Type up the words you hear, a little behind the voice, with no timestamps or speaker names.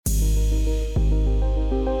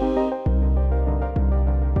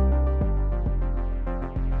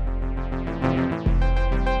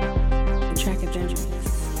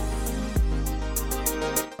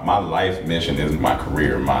life mission is my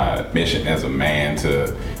career. My mission as a man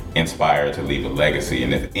to inspire, to leave a legacy.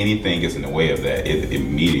 And if anything gets in the way of that,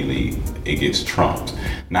 it gets trumped.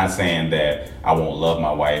 Not saying that I won't love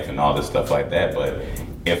my wife and all this stuff like that, but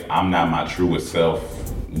if I'm not my truest self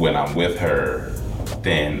when I'm with her,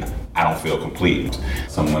 then I don't feel complete.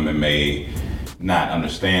 Some women may not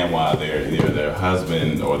understand why their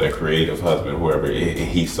husband or their creative husband, whoever,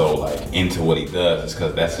 he's so like into what he does. It's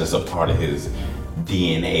because that's just a part of his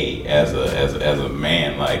DNA as a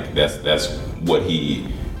man. Like that's what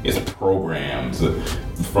he is programmed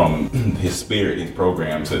from his spirit. He's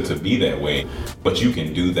programmed to be that way. But you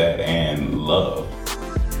can do that and love.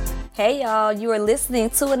 Hey y'all, you are listening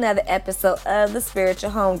to another episode of The Spiritual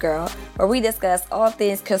Homegirl, where we discuss all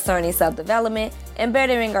things concerning self-development and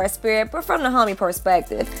bettering our spirit, but from the homie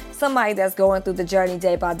perspective. Somebody that's going through the journey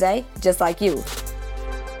day by day, just like you.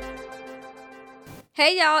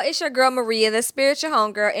 Hey y'all, it's your girl Maria, the Spiritual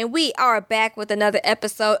Homegirl, and we are back with another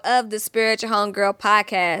episode of the Spiritual Homegirl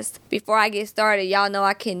podcast. Before I get started, y'all know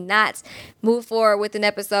I cannot move forward with an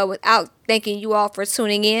episode without thanking you all for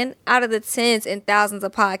tuning in. Out of the tens and thousands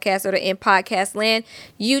of podcasts that are in podcast land,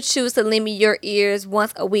 you choose to lend me your ears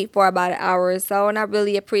once a week for about an hour or so, and I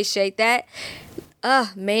really appreciate that.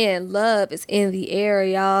 Man, love is in the air,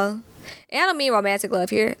 y'all. And I don't mean romantic love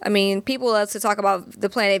here. I mean, people love to talk about the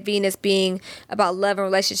planet Venus being about love and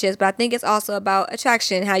relationships, but I think it's also about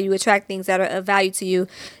attraction, how you attract things that are of value to you.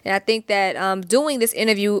 And I think that doing this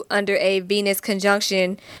interview under a Venus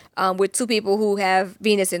conjunction with two people who have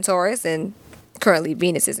Venus in Taurus, and currently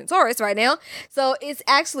Venus is in Taurus right now, so it's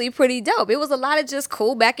actually pretty dope. It was a lot of just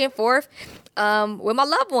cool back and forth with my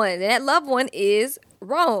loved one, and that loved one is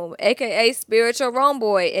Rome, aka Spiritual Rome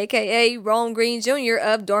Boy, aka Rome Green Jr.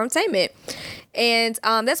 of Dormtainment. And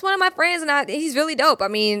that's one of my friends, and he's really dope. I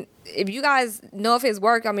mean, if you guys know of his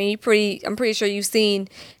work, I mean, I'm pretty sure you've seen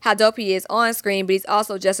how dope he is on screen, but he's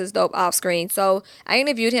also just as dope off screen. So I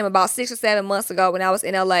interviewed him about 6 or 7 months ago when I was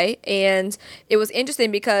in LA, and it was interesting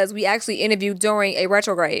because we actually interviewed during a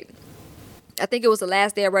retrograde. I think it was the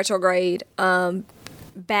last day of retrograde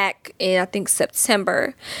back in, I think,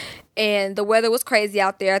 September. And the weather was crazy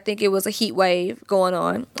out there. I think it was a heat wave going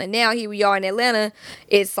on. And now here we are in Atlanta.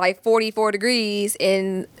 It's like 44 degrees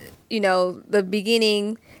in, the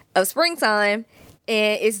beginning of springtime.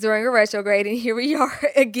 And it's during a retrograde. And here we are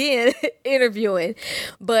again interviewing.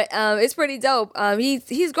 But it's pretty dope.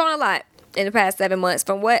 He's grown a lot in the past 7 months.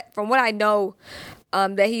 From what I know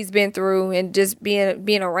that he's been through and just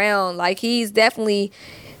being around, like he's definitely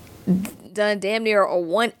done damn near a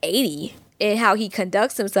 180 in how he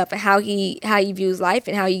conducts himself and how he views life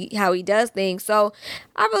and how he does things. So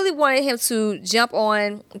I really wanted him to jump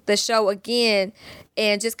on the show again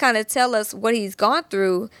and just kind of tell us what he's gone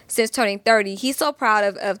through since turning 30. He's so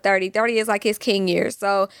proud of 30. 30 is like his king year.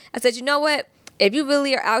 So I said, you know what? If you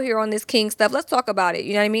really are out here on this king stuff, let's talk about it.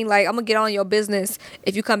 You know what I mean? Like, I'm going to get on your business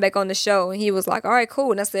if you come back on the show. And he was like, all right, cool.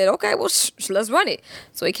 And I said, okay, well, let's run it.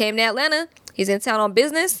 So he came to Atlanta. He's in town on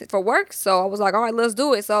business for work. So I was like, all right, let's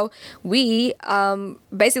do it. So we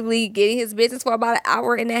basically getting his business for about an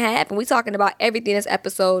hour and a half. And we talking about everything in this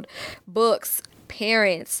episode: books,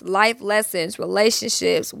 parents, life lessons,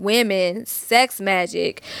 relationships, women, sex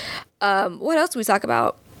magic. What else do we talk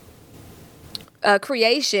about?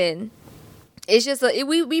 Creation. It's just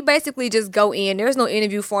we basically just go in. There's no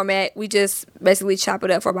interview format. We just basically chop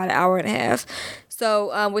it up for about an hour and a half.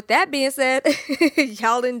 So with that being said,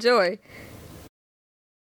 y'all enjoy.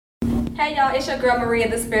 Hey y'all, it's your girl Maria,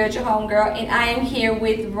 the Spiritual Homegirl, and I am here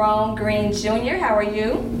with Rome Green Jr. How are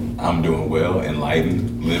you? I'm doing well,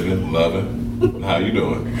 enlightened, living, loving. How you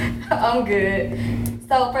doing? I'm good.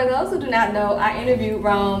 So for those who do not know, I interviewed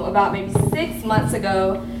Rome about maybe 6 months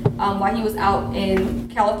ago while he was out in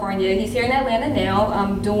California. He's here in Atlanta now.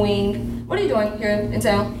 What are you doing here in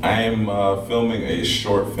town? I am filming a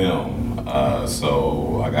short film.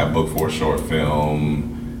 So I got booked for a short film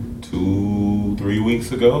 2-3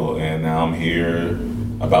 weeks ago, and now I'm here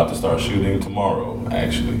about to start shooting tomorrow,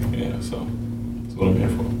 actually. Yeah, so that's what I'm here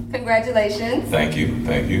for. Congratulations. Thank you.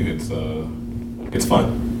 It's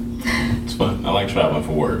fun. It's fun. I like traveling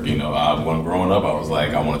for work. When growing up, I was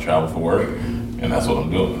like, I want to travel for work, and that's what I'm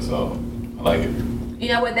doing. So I like it. You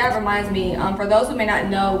know what? That reminds me. For those who may not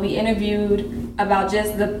know, we interviewed about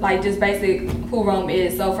just basic who Rome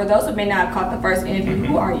is. So for those who may not have caught the first interview,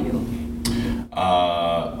 who are you?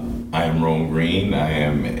 I am Rome Green. I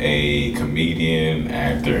am a comedian,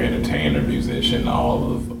 actor, entertainer, musician,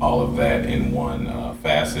 all of that in one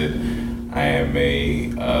facet. I am a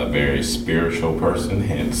very spiritual person,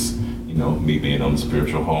 hence, me being on the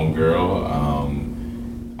Spiritual Homegirl.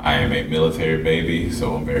 I am a military baby,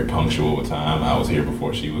 so I'm very punctual with time. I was here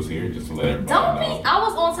before she was here, just to let everybody know. I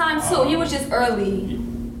was on time too. You was just early.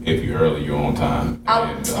 If you're early, you're on time.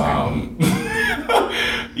 And,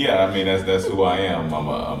 yeah, I mean that's who I am. I'm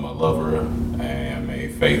a lover. I am a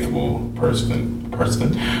faithful person,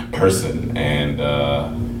 and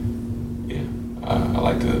yeah, I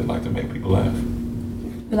like to make people laugh.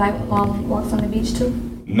 You like walks on the beach too?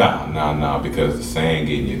 Nah, because the sand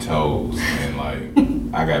get in your toes, and like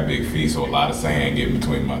I got big feet, so a lot of sand get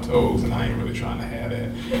between my toes, and I ain't really trying to have that.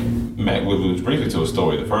 Matt, which brings me to a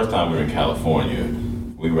story. The first time we were in California,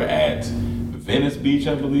 we were at Venice Beach,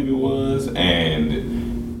 I believe it was,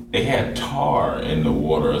 and they had tar in the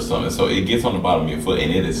water or something, so it gets on the bottom of your foot,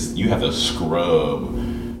 and you have to scrub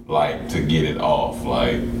like to get it off.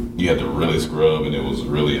 Like you had to really scrub, and it was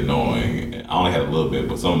really annoying. I only had a little bit,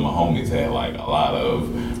 but some of my homies had like a lot of.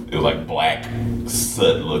 It was like black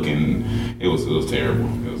soot looking. It was terrible.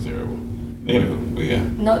 It was terrible. Anyway, but yeah.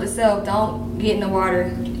 Note to self: don't get in the water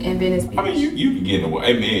in Venice Beach. I mean, you can get in the water.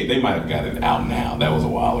 I mean, they might have got it out now. That was a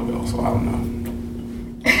while ago, so I don't know.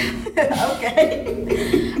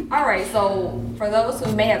 Okay. All right. So for those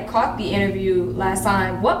who may have caught the interview last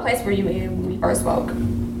time, what place were you in when we first spoke?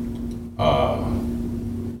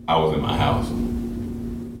 I was in my house.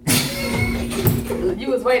 You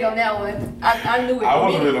was waiting on that one. I knew it. I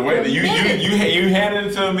wasn't really waiting. You handed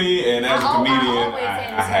it to me, and as a comedian,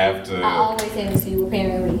 I have to. I always hand it to you,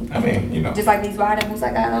 apparently. I mean, you know. Just like these riding boots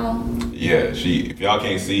I got on. Yeah, if y'all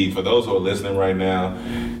can't see, for those who are listening right now,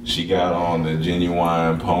 she got on the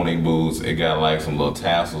genuine pony boots. It got like some little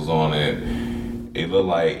tassels on it. It looked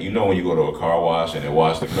like, you know when you go to a car wash and they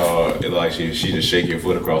wash the car, it looked like she just shake your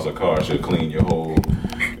foot across the car, she'll clean your whole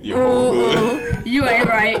hood. You ain't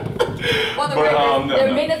right. Well, they're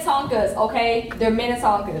Minnetonkas, okay? They're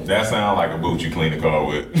Minnetonkas. That sounds like a boot you clean the car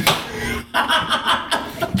with.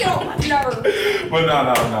 Get on my nerves. But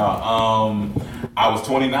no. I was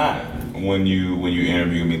 29 when you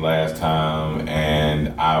interviewed me last time,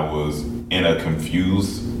 and I was in a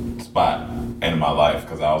confused spot in my life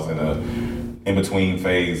because I was in a in-between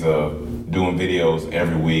phase of doing videos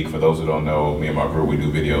every week. For those who don't know, me and my group, we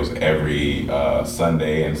do videos every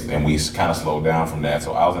Sunday, and we kind of slowed down from that.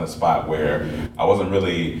 So I was in a spot where I wasn't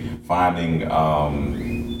really finding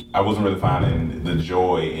the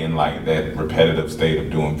joy in like that repetitive state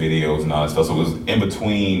of doing videos and all that stuff. So it was in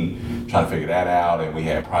between trying to figure that out, and we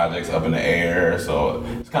had projects up in the air. So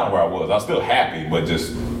it's kind of where I was. I was still happy, but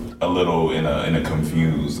just a little in a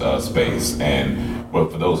confused space. And well,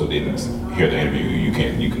 for those who didn't hear the interview, you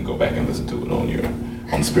can go back and listen to it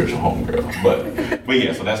on Spiritual Homegirl. But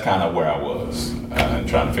yeah, so that's kind of where I was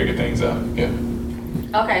trying to figure things out. Yeah.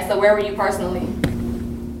 Okay, so where were you personally?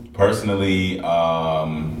 Personally, it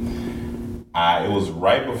was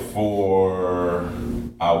right before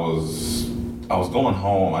I was going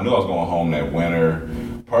home. I knew I was going home that winter.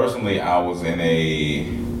 Personally, I was in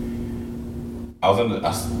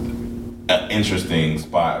an interesting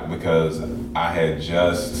spot because I had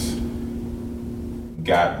just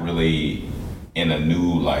got really in a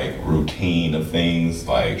new like routine of things,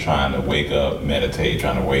 like trying to wake up, meditate,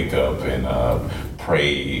 trying to wake up and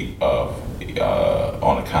pray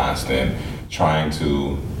on a constant, trying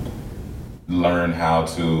to learn how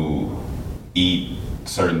to eat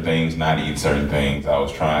certain things, not eat certain things. I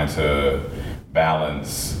was trying to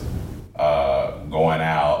balance going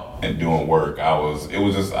out and doing work. It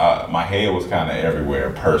was just my head was kind of everywhere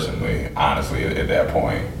personally, honestly, at that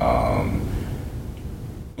point.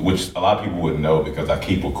 Which a lot of people wouldn't know because I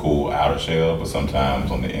keep a cool outer shell, but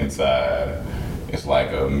sometimes on the inside, it's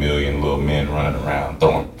like a million little men running around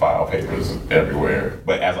throwing file papers everywhere.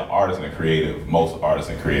 But as an artist and a creative, most artists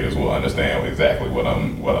and creatives will understand exactly what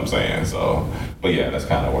I'm saying. So, but yeah, that's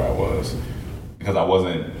kind of where I was because I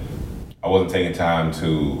wasn't taking time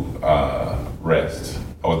to rest.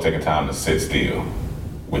 I wasn't taking time to sit still,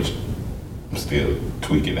 which I'm still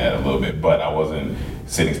tweaking that a little bit, but I wasn't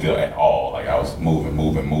sitting still at all. Like I was moving,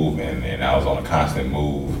 and I was on a constant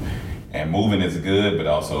move. And moving is good, but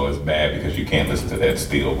also it's bad because you can't listen to that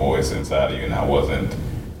still voice inside of you, and I wasn't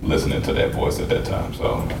listening to that voice at that time.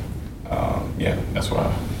 So, yeah, that's where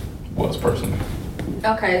I was personally.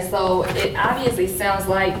 Okay, so it obviously sounds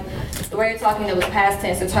like the way you're talking, it was past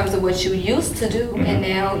tense in terms of what you used to do, mm-hmm. and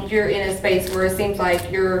now you're in a space where it seems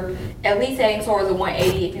like you're at least heading towards a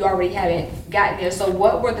 180 if you already haven't gotten there. So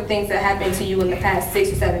what were the things that happened to you in the past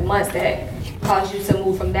 6 or 7 months that caused you to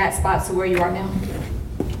move from that spot to where you are now?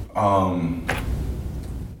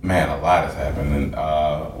 Man, a lot has happened. And,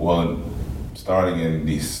 well, starting in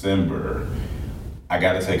December, I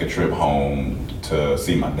got to take a trip home to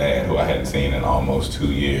see my dad, who I hadn't seen in almost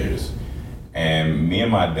 2 years. And me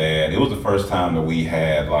and my dad, it was the first time that we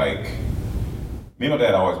had like, me and my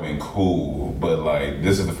dad always been cool, but like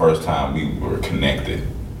this is the first time we were connected.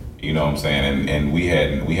 You know what I'm saying? And we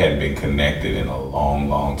hadn't been connected in a long,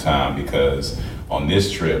 long time, because on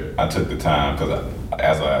this trip I took the time, because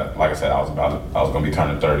like I said, I was gonna be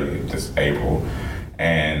turning 30 this April,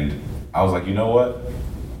 and I was like, you know what?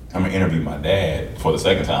 I'm gonna interview my dad for the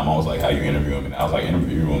second time. I was like, how you interview him? And I was like,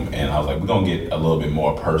 interview him, and I was like, we're gonna get a little bit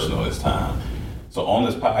more personal this time. So on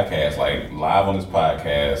this podcast, like live on this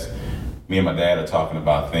podcast, me and my dad are talking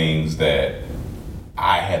about things that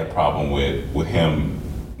I had a problem with him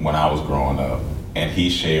when I was growing up, and he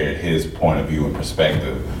shared his point of view and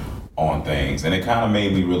perspective on things, and it kind of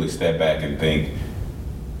made me really step back and think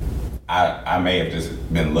I may have just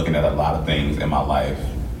been looking at a lot of things in my life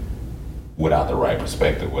without the right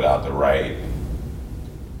perspective, without the right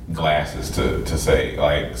glasses to say.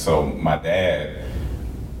 Like, so my dad,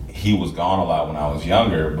 he was gone a lot when I was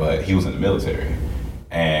younger, but he was in the military.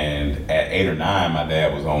 And at 8 or 9, my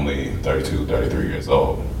dad was only 32, 33 years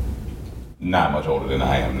old. Not much older than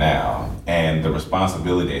I am now. And the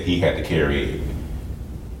responsibility that he had to carry,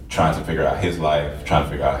 trying to figure out his life, trying to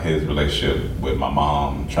figure out his relationship with my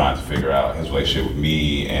mom, trying to figure out his relationship with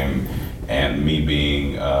me, and me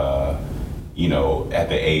being, at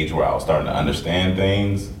the age where I was starting to understand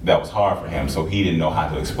things, that was hard for him. So he didn't know how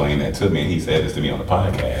to explain that to me, and he said this to me on the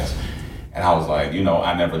podcast. And I was like,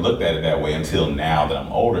 I never looked at it that way until now that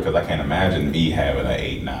I'm older, because I can't imagine me having an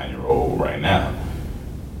 8, 9-year-old right now.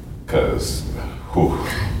 Because,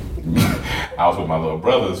 I was with my little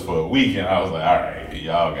brothers for a week, and I was like, all right,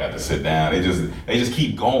 y'all got to sit down. They just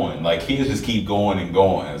keep going. Like, kids just keep going and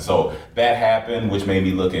going. So that happened, which made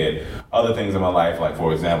me look at other things in my life. Like,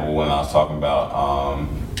 for example, when I was talking about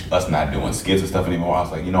us not doing skits and stuff anymore, I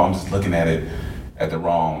was like, I'm just looking at it at the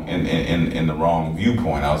wrong, in the wrong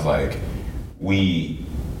viewpoint. I was like, we've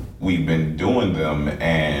been doing them,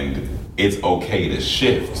 and it's okay to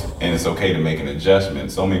shift, and it's okay to make an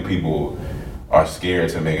adjustment. So many people are scared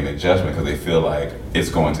to make an adjustment because they feel like it's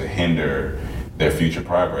going to hinder their future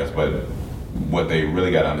progress. But what they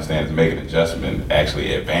really got to understand is making an adjustment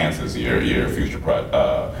actually advances your future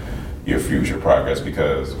progress,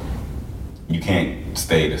 because you can't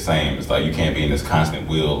stay the same. It's like you can't be in this constant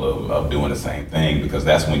wheel of doing the same thing, because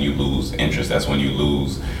that's when you lose interest, that's when you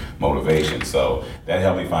lose motivation. So that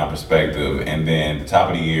helped me find perspective. And then at the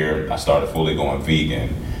top of the year, I started fully going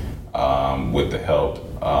vegan with the help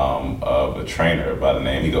of a trainer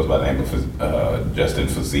he goes by the name of Justin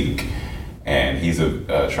Physique. And he's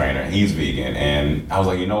a trainer, he's vegan. And I was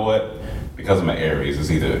like, you know what? Because I'm an Aries,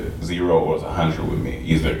 it's either 0 or it's 100 with me.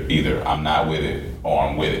 Either I'm not with it or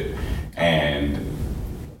I'm with it. And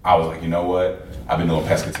I was like, you know what? I've been doing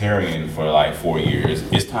pescatarian for like 4 years.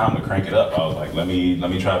 It's time to crank it up. I was like, let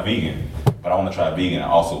me try vegan. But I want to try vegan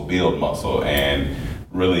and also build muscle and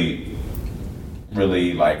really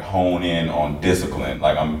like hone in on discipline.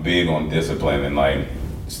 Like, I'm big on discipline and like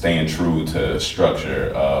staying true to structure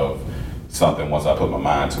of something once I put my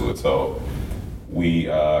mind to it. So he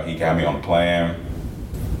got me on the plan,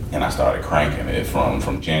 and I started cranking it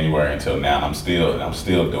from January until now. And I'm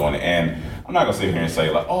still doing it. And I'm not gonna sit here and say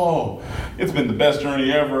like, oh, it's been the best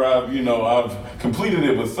journey ever. I've completed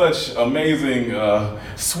it with such amazing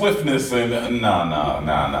swiftness. And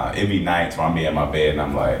nah. It'd be nights where I'm be at my bed and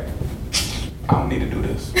I'm like, I don't need to do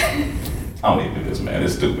this. I don't need to do this, man.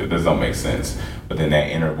 It's stupid. This don't make sense. But then that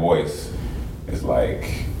inner voice is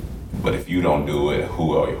like, but if you don't do it,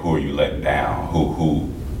 who are you letting down? Who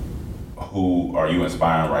are you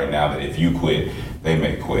inspiring right now that if you quit, they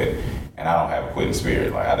may quit? And I don't have a quitting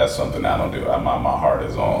spirit. Like, that's something I don't do. My heart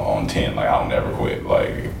is on 10. Like, I'll never quit.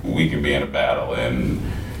 Like, we can be in a battle and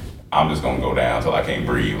I'm just gonna go down till I can't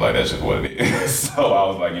breathe. Like, that's just what it is. So I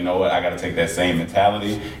was like, you know what? I gotta take that same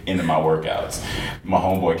mentality into my workouts. My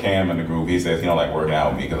homeboy Cam in the group, he says he don't like working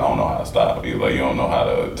out with me because I don't know how to stop. He's like, you don't know how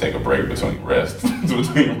to take a break between reps.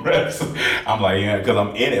 I'm like, yeah, because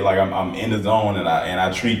I'm in it. Like, I'm in the zone, and I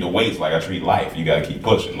treat the weights like I treat life. You gotta keep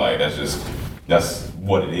pushing. Like, that's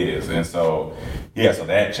what it is. And so, yeah, so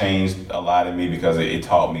that changed a lot in me, because it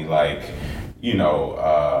taught me, like,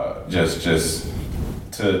 just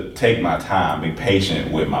to take my time, be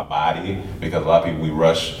patient with my body, because a lot of people, we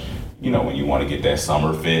rush, when you want to get that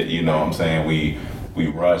summer fit, you know what I'm saying? We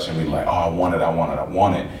rush and we like, oh, I want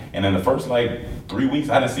it. And in the first like 3 weeks,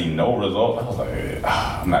 I didn't see no results. I was like,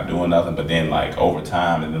 I'm not doing nothing. But then like over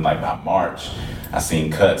time, and then like by March, I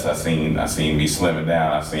seen cuts. I seen me slimming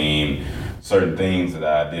down. I seen certain things that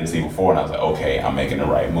I didn't see before, and I was like, okay, I'm making the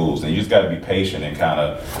right moves. And you just got to be patient and kind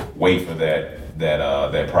of wait for that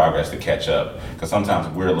progress to catch up, because sometimes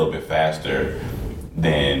we're a little bit faster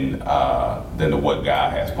than the what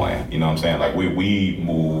God has planned. You know what I'm saying? Like we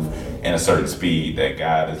move in a certain speed that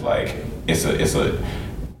God is like, it's a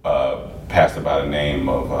pastor by the name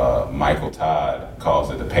of Michael Todd calls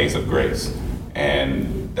it the pace of grace.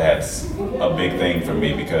 And that's a big thing for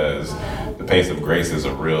me because the pace of grace is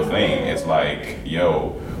a real thing. It's like,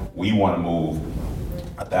 yo, we want to move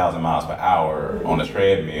 1,000 miles per hour on a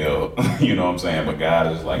treadmill, you know what I'm saying? But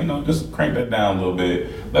God is like, just crank that down a little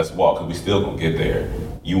bit. Let's walk, because we still gonna get there.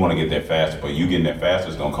 You want to get there faster, but you getting there faster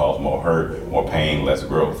is gonna cause more hurt, more pain, less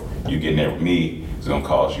growth. You getting there with me is gonna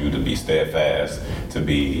cause you to be steadfast, to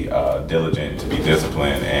be diligent, to be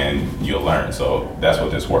disciplined, and you'll learn. So that's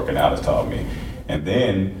what this working out has taught me. And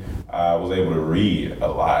then I was able to read a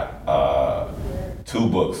lot.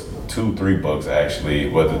 3 books actually,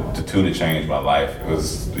 but the 2 that changed my life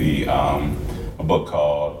was a book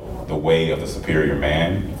called The Way of the Superior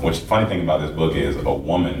Man, which the funny thing about this book is a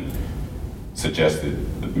woman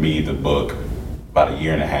suggested me the book about 1.5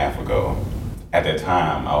 years ago. At that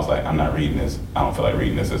time, I was like, I'm not reading this. I don't feel like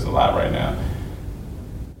reading this. It's a lot right now.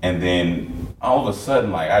 And then all of a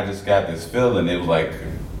sudden, like, I just got this feeling. It was like,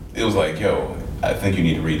 yo, I think you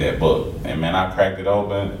need to read that book. And man, I cracked it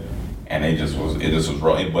open. And it just was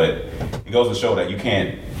wrong. But it goes to show that you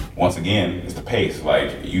can't, once again, it's the pace.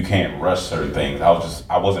 Like, you can't rush certain things.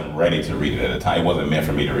 I wasn't ready to read it at the time. It wasn't meant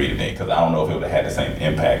for me to read it then, because I don't know if it would have had the same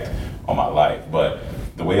impact on my life. But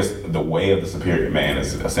The Way of the Superior Man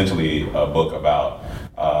is essentially a book about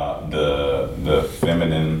the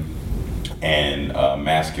feminine and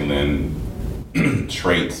masculine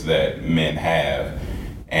traits that men have,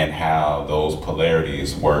 and how those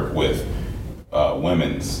polarities work with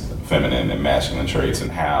women's feminine and masculine traits,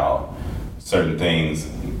 and how certain things,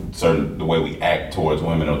 the way we act towards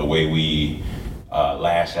women, or the way we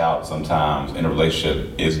lash out sometimes in a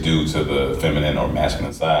relationship, is due to the feminine or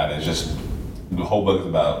masculine side. It's just, the whole book is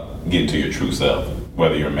about getting to your true self,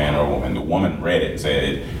 whether you're a man or a woman. The woman read it and said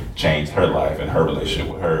it changed her life and her relationship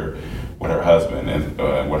with her husband and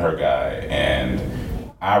with her guy. And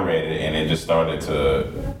I read it and it just started to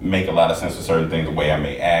make a lot of sense for certain things, the way I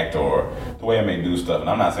may act or the way I may do stuff. And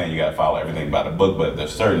I'm not saying you gotta follow everything about the book, but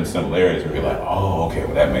there's certain similarities where you're like, oh, okay,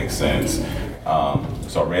 well that makes sense.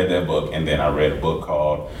 So I read that book, and then I read a book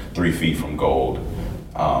called 3 Feet from Gold,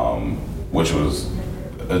 which was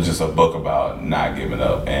just a book about not giving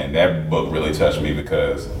up. And that book really touched me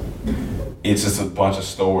because it's just a bunch of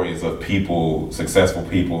stories of people, successful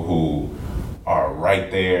people who are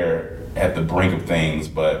right there at the brink of things,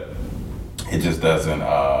 but it just doesn't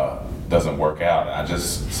work out. And I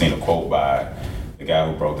just seen a quote by the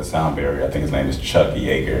guy who broke the sound barrier. I think his name is Chuck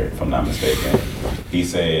Yeager, if I'm not mistaken. He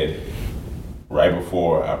said, right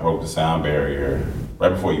before you break the sound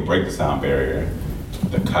barrier,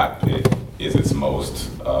 the cockpit is its most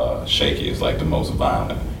shaky. It's like the most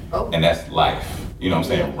violent. Oh. And that's life. You know what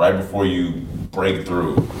I'm saying? Right before you break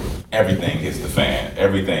through, everything hits the fan.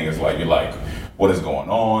 Everything is like, you're like, what is going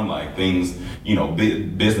on? Like things,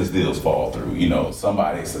 business deals fall through. Some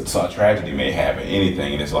tragedy may happen,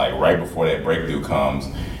 anything. And it's like right before that breakthrough comes,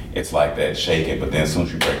 it's like that shaking. But then as soon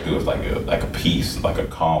as you break through, it's like a peace, like a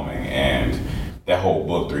calming. And that whole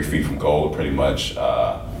book, 3 Feet from Gold, pretty much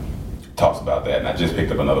talks about that. And I just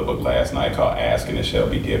picked up another book last night called Ask and It Shall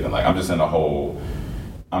Be Given. Like I'm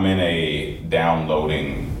in a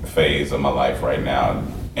downloading phase of my life right now.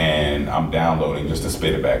 And I'm downloading just to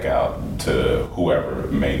spit it back out to whoever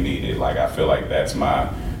may need it. Like I feel like that's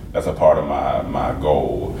a part of my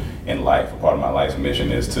goal in life. A part of my life's mission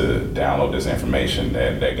is to download this information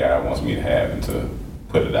that God wants me to have and to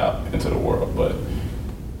put it out into the world. But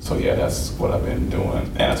so yeah, that's what I've been doing.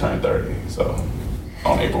 And I turned 30, so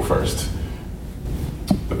on April 1st.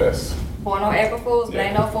 The best. Born on April Fool's, but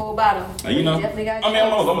ain't no fool about them. Definitely got I'm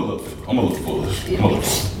a little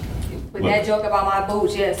foolish. With that joke about my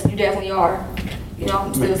boots, yes, you definitely are.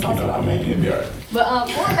 I'm still something about that. It'd be all right. But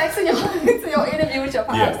going back to your interview with your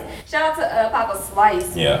pops, shout out to Papa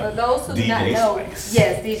Slice. Yeah. For those who do not know, Slice.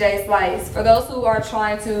 Yes, DJ Slice. For those who are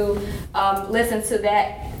trying to listen to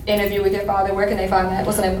that interview with your father, where can they find that?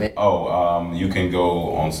 What's the name of it? You can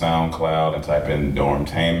go on SoundCloud and type in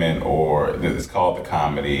Dormtainment, or it's called the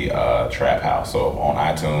Comedy Trap House. So on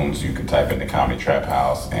iTunes, you can type in the Comedy Trap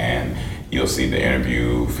House, and you'll see the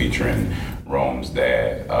interview featuring Rome's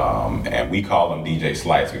dad. And we call him DJ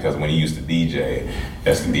Slice because when he used to DJ,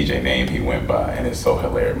 that's the DJ name he went by, and it's so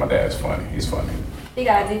hilarious. My dad's funny. He's funny. He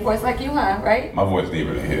got a deep voice like you, huh? Right? My voice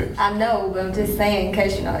deeper than his. I know, but I'm just saying in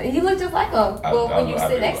case you know. You look just like him. When you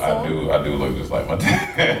sit next to him. I do look just like my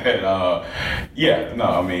dad.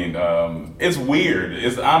 It's weird.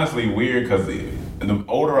 It's honestly weird because the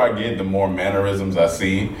older I get, the more mannerisms I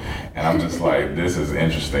see, and I'm just like, this is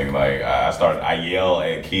interesting. Like I yell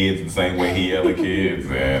at kids the same way he yell at kids,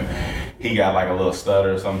 and he got like a little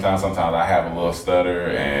stutter sometimes. Sometimes I have a little stutter,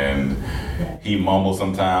 and he mumbles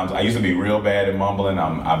sometimes. I used to be real bad at mumbling.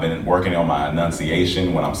 I've been working on my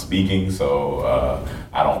enunciation when I'm speaking, so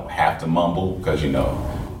I don't have to mumble because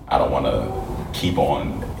I don't want to keep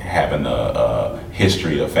on having a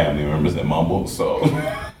history of family members that mumble. So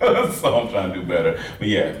so I'm trying to do better. But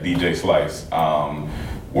yeah, DJ Slice.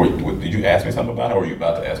 Did you ask me something about him, or were you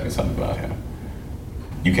about to ask me something about him?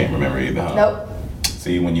 You can't remember either, huh? Nope.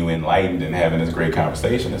 See, when you're enlightened and having this great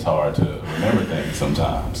conversation, it's hard to remember things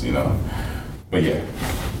sometimes, But yeah.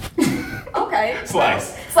 Okay.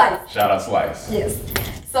 Slice. Shout out Slice. Yes.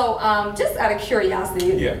 So, just out of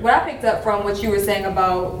curiosity, what I picked up from what you were saying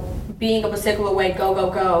about being a particular way, go, go,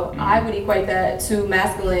 go, Mm-hmm. I would equate that to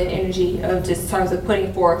masculine energy of just in terms of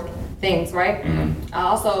putting forth things, right? Mm-hmm. I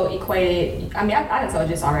also equated, I didn't tell you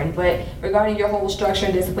this already, but regarding your whole structure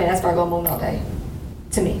and discipline, that's Virgo moon all day,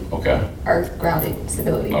 to me. Okay. Earth, grounded,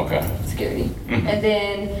 stability, security. Mm-hmm. And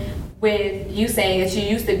then with you saying that you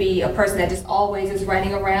used to be a person that just always is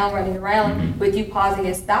running around, Mm-hmm. with you pausing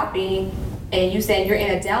and stopping, and you saying you're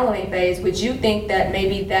in a downloading phase, would you think that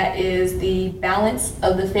maybe that is the balance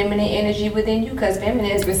of the feminine energy within you? Because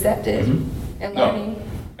feminine is receptive and learning. No,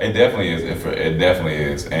 it definitely is. It definitely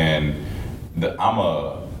is. And I'm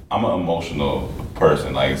an emotional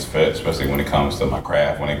person, like especially when it comes to my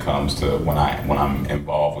craft, when it comes to when I'm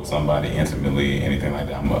involved with somebody intimately, anything like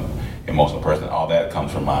that. I'm an emotional person. All that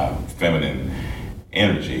comes from my feminine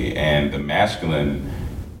energy, and the masculine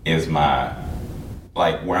is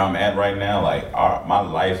like where I'm at right now. Like my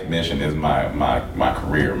life mission is my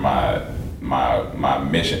career, my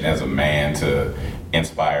mission as a man to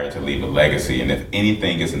inspire, to leave a legacy. And if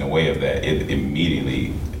anything gets in the way of that, it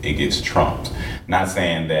immediately gets trumped. Not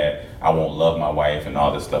saying that I won't love my wife and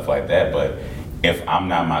all this stuff like that, but if I'm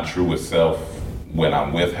not my truest self when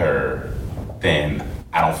I'm with her, then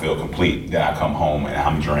I don't feel complete. Then I come home and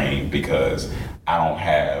I'm drained because I don't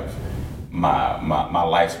have my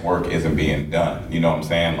life's work isn't being done. You know what I'm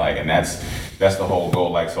saying? Like, and that's the whole goal.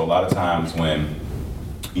 Like, so a lot of times when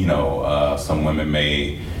some women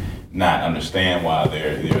may not understand why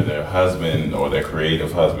their husband or their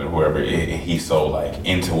creative husband, whoever, he's so like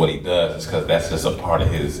into what he does, it's because that's just a part of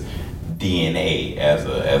his DNA as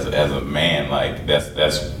a man. Like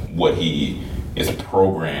that's what he is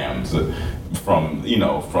programmed from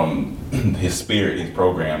his spirit. He's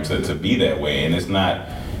programmed to be that way, and it's not.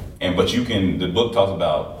 But the book talks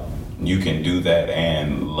about you can do that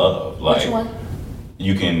and love. Like, which one?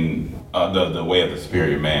 You can the way of the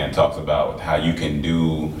superior man talks about how you can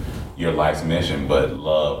do your life's mission, but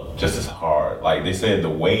love just as hard. Like they said, the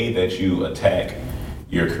way that you attack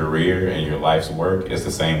your career and your life's work is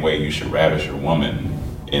the same way you should ravish your woman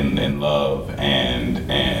in love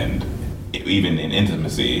and even in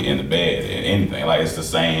intimacy in the bed and anything. Like it's the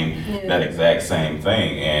same, that exact same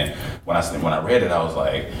thing. And when I read it, I was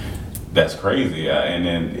like, that's crazy. And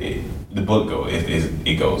then the book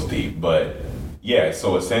goes deep, but yeah.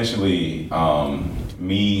 So essentially,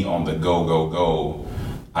 me on the go.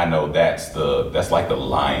 I know that's like the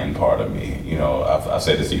lion part of me. I've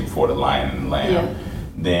said this to you before, the lion and the lamb. Yeah.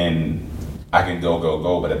 Then I can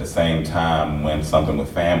go, but at the same time, when something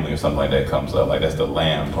with family or something like that comes up, like that's the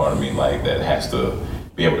lamb part of me, like that has to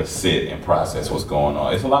be able to sit and process what's going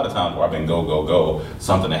on. It's a lot of times where I've been go,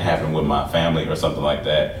 something that happened with my family or something like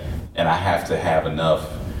that, and I have to have enough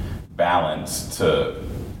balance to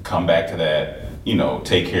come back to that,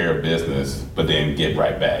 take care of business, but then get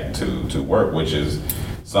right back to work, which is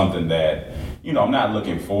something that, I'm not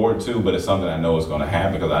looking forward to, but it's something I know is going to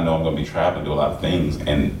happen because I know I'm going to be traveling, do a lot of things,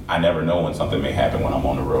 and I never know when something may happen when I'm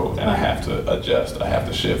on the road, and I have to adjust, I have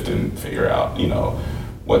to shift and figure out,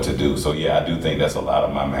 what to do. So yeah, I do think that's a lot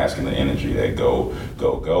of my masculine energy that go,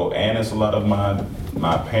 and it's a lot of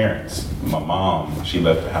my parents. My mom, she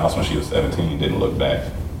left the house when she was 17, didn't look back.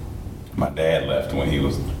 My dad left when he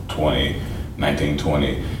was 19,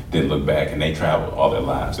 20, didn't look back, and they traveled all their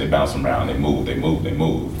lives. They bounced around, they moved.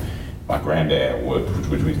 My granddad,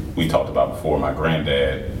 which we talked about before, my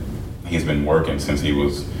granddad, he's been working since he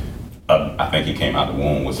was, I think he came out the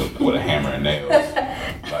womb with a hammer and nails.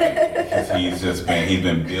 Like, he's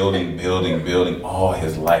been building all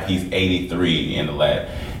his life. He's 83 in the lab,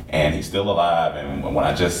 and he's still alive. And when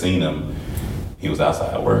I just seen him, he was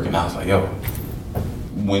outside working. I was like, yo,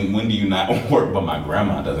 when do you not work? But my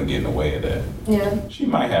grandma doesn't get in the way of that. Yeah. She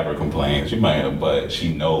might have her complaints, but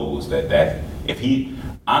she knows that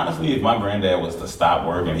if my granddad was to stop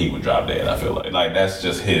working, he would drop dead. I feel like that's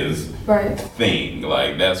just his right thing.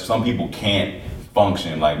 Like some people can't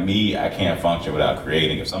function. Like me, I can't function without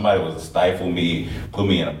creating. If somebody was to stifle me, put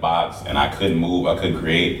me in a box, and I couldn't move, I couldn't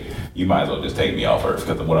create, you might as well just take me off Earth,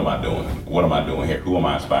 because what am I doing? What am I doing here? Who am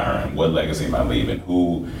I inspiring? What legacy am I leaving?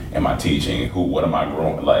 Who am I teaching? What am I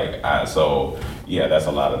growing? So yeah, that's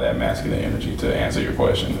a lot of that masculine energy. To answer your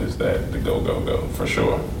question, is that the go, for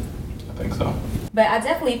sure. I think so. But I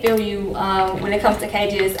definitely feel you when it comes to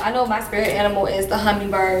cages. I know my spirit animal is the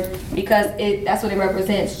hummingbird, because that's what it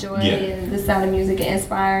represents, joy and the sound of music and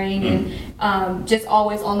inspiring and just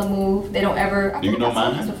always on the move. They don't ever. Do you know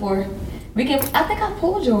mine? Before. I think I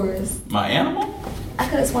pulled yours. My animal? I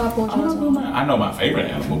could have sworn I pulled yours. I know my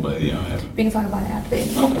favorite animal, but we can talk about it after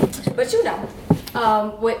this. Okay. But you know.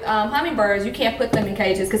 With hummingbirds, you can't put them in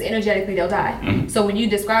cages because energetically they'll die. Mm-hmm. So when you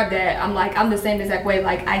describe that, I'm the same exact way.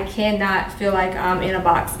 Like, I cannot feel like I'm in a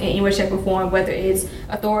box in any way, shape, or form, whether it's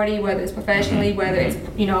authority, whether it's professionally, whether it's,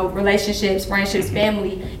 relationships, friendships,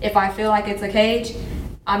 family. If I feel like it's a cage,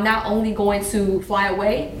 I'm not only going to fly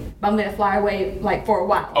away, but I'm gonna fly away like for a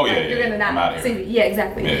while. Oh yeah, like, you're gonna not see me. Yeah,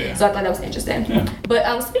 exactly. Yeah. So I thought that was interesting. Yeah.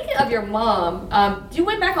 But speaking of your mom, you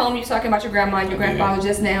went back home. You were talking about your grandma and your grandfather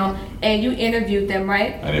just now, and you interviewed them,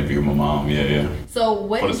 right? I interviewed my mom. Yeah. So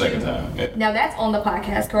what? For the second time. Yeah. Now that's on the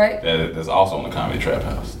podcast, correct? That's also on the Comedy Trap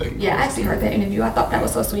House. Yeah, I actually heard that interview. I thought that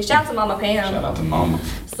was so sweet. Shout out to Mama Pam. Shout out to Mama.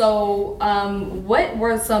 So, what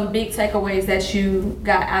were some big takeaways that you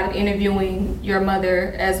got out of interviewing your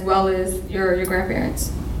mother as well as your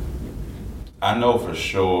grandparents? I know for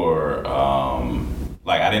sure,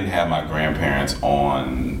 I didn't have my grandparents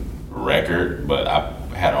on record, but I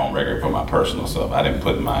had on record for my personal stuff. I didn't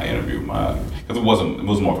put in my interview because it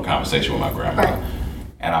was more of a conversation with my grandma. Right.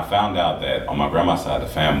 And I found out that on my grandma's side of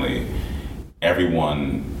the family,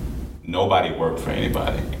 nobody worked for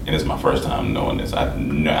anybody. And it's my first time knowing this. I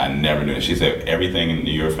never knew it. She said everything in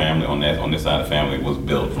your family on this side of the family was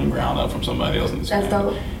built from ground up from somebody else in this family. That's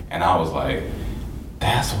dope. And I was like,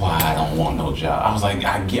 that's why I don't want no job. I was like,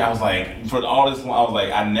 for all this long, I was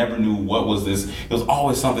like, I never knew what was this. It was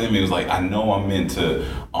always something in me. It was like, I know I'm meant to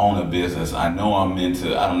own a business. I know I'm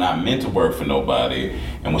not meant to work for nobody.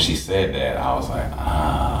 And when she said that, I was like,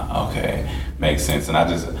 okay, makes sense. And I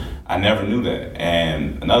never knew that.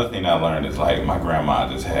 And another thing I learned is like, my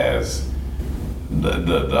grandma just has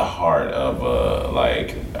the heart of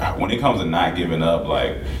when it comes to not giving up.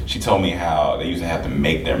 Like, she told me how they used to have to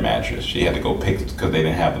make their mattress. She had to go pick, because they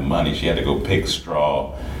didn't have the money, she had to go pick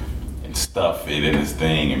straw and stuff it in this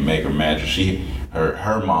thing and make her mattress.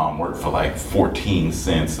 Her mom worked for like 14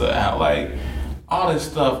 cents an hour, like all this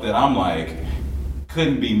stuff that I'm like,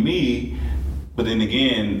 couldn't be me. But then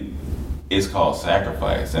again, it's called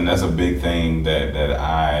sacrifice, and that's a big thing that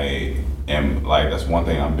I am like. That's one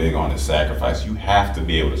thing I'm big on, is sacrifice. You have to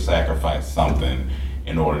be able to sacrifice something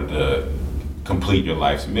in order to complete your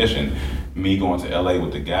life's mission. Me going to LA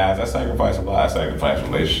with the guys, I sacrificed a lot. I sacrificed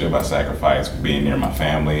relationship. I sacrificed being near my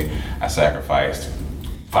family. I sacrificed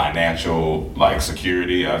financial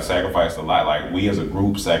security. I sacrificed a lot. Like, we as a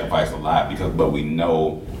group sacrificed a lot but we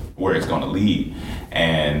know where it's going to lead.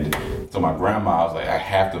 And so my grandma, I was like,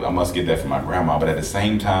 I must get that from my grandma. But at the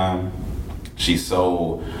same time, she's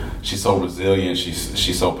so resilient.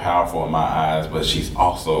 She's so powerful in my eyes, but she's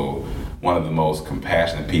also one of the most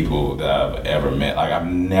compassionate people that I've ever met. Like, I've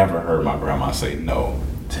never heard my grandma say no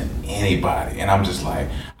to anybody. And I'm just like,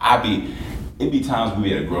 it'd be times we'd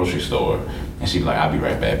be at a grocery store and she'd be like, I'll be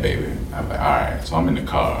right back, baby. I'm like, all right. So I'm in the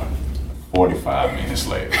car. 45 minutes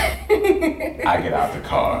later, I get out the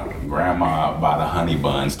car. Grandma by the honey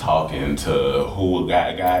buns talking to who,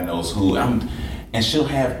 God knows who. And she'll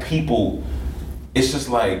have people, it's just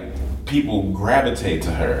like people gravitate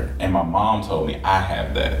to her. And my mom told me I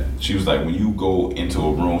have that. She was like, when you go into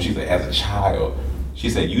a room, she said, as a child, she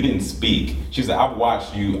said, you didn't speak. She said, I've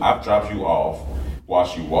dropped you off,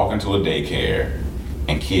 watched you walk into a daycare,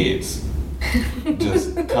 and kids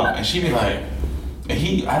just come. And she'd be like,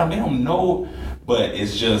 they don't know, but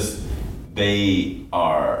it's just, they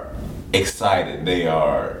are excited.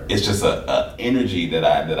 It's just a energy that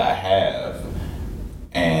I have.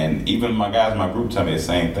 And even my guys in my group tell me the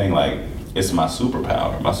same thing. Like, it's my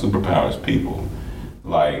superpower. My superpower is people.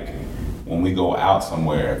 Like, when we go out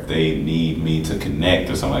somewhere, if they need me to connect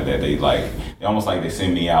or something like that, they almost like they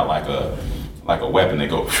send me out like a weapon. They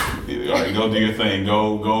go, all right, go do your thing,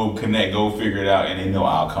 go connect, go figure it out, and they know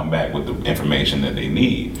I'll come back with the information that they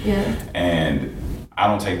need. Yeah. And I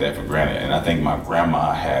don't take that for granted. And I think my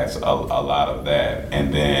grandma has a lot of that.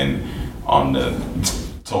 And then on the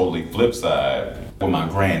totally flip side, with my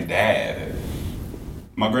granddad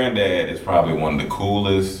is probably one of the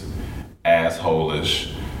coolest,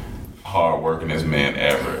 hard-workingest men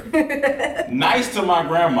ever. Nice to my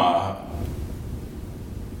grandma,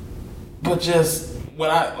 but just when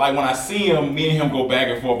I see him, me and him go back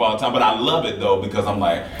and forth all the time. But I love it though, because I'm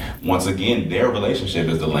like, once again, their relationship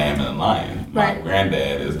is the lamb and the lion. My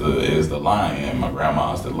granddad is the lion, my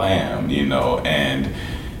grandma's the lamb, you know. And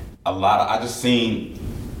I just seen,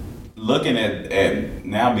 looking at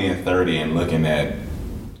now being 30 and looking at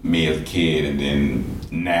me as a kid, and then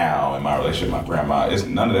now in my relationship with my grandma,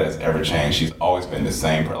 none of that has ever changed. She's always been the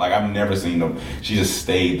same. Like, I've never seen them. She just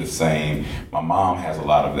stayed the same. My mom has a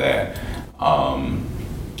lot of that.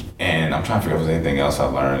 And I'm trying to figure out if there's anything else I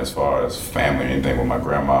learned as far as family or anything with my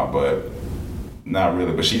grandma, but not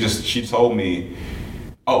really. But she told me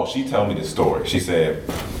this story. She said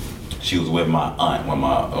she was with my aunt when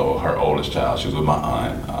her oldest child. She was with my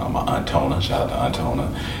aunt Tona. Shout out to Aunt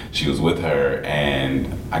Tona. She was with her,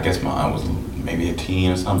 and I guess my aunt was maybe a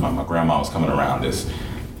teen or something. My grandma was coming around this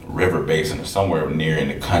river basin or somewhere near in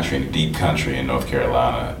the country, in the deep country in North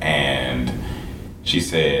Carolina, and she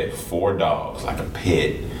said 4 dogs, like a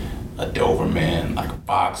pit, a Doberman, like a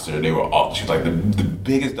boxer. They were all, she was like the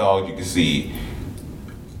biggest dog you could see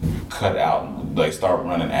cut out, like start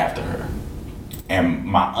running after her. And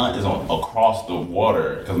my aunt is across the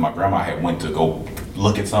water because my grandma had went to go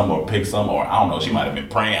look at some or pick some, or I don't know, she might have been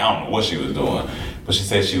praying, I don't know what she was doing. But she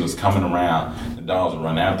said she was coming around, the dogs would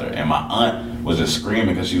run after her. And my aunt was just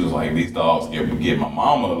screaming because she was like, these dogs get my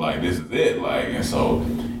mama, like, this is it. Like, and so,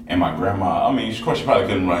 and my grandma, I mean, of course she probably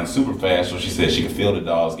couldn't run super fast, so she said she could feel the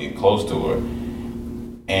dogs getting close to her.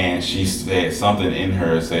 And she said something in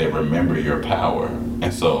her said, remember your power.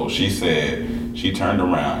 And so she said, she turned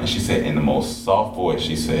around and she said in the most soft voice,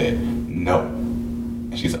 she said, no.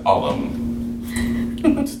 And she said, all of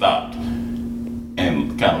them stopped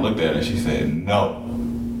and kind of looked at her and she said, no,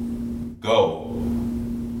 go.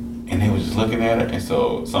 And they was just looking at her. And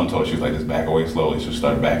so some told her, she was like, just back away slowly. So she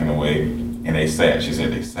started backing away and they sat. She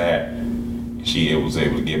said they sat. And she was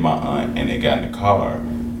able to get my aunt and they got in the car.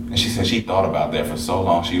 And she said she thought about that for so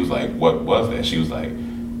long. She was like, what was that? She was like,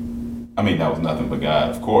 I mean, that was nothing but God,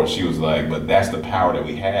 of course. She was like, but that's the power that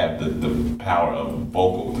we have, the power of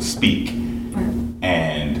vocal, to speak.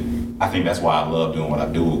 And I think that's why I love doing what I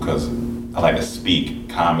do, because I like to speak.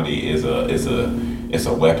 Comedy is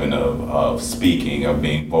a weapon of speaking, of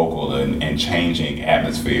being vocal and changing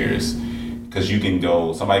atmospheres. Because you can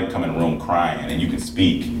go, somebody can come in a room crying and you can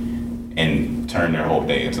speak and turn their whole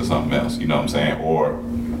day into something else, you know what I'm saying? Or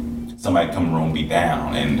somebody come in the room, be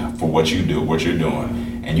down, and for what you do, what you're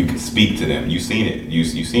doing, and you can speak to them. You've seen it. You've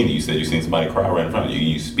seen it. You said you've seen somebody cry right in front of you.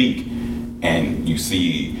 You speak, and you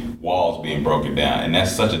see walls being broken down, and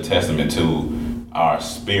that's such a testament to our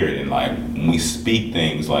spirit. And like when we speak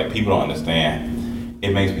things, like people don't understand.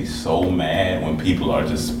 It makes me so mad when people are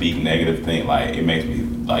just speak negative things. Like it makes me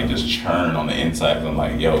like just churn on the inside. Cause I'm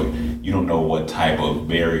like, yo, you don't know what type of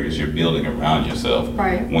barriers you're building around yourself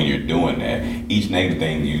when you're doing that. Each negative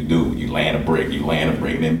thing you do, you land a brick, and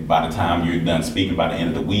then by the time you're done speaking, by the end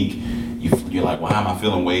of the week, you're like, why am I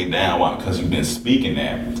feeling weighed down? Why? Because you've been speaking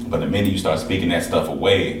that. But the minute you start speaking that stuff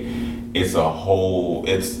away, it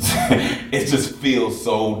just feels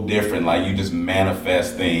so different. Like you just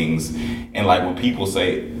manifest things. And like when people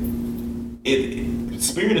say,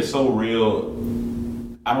 spirit is so real,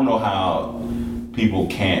 I don't know how people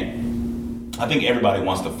can't. I think everybody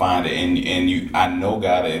wants to find it, and I know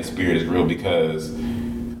God and spirit is real, because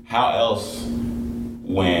how else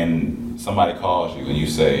when somebody calls you and you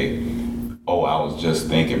say, oh, I was just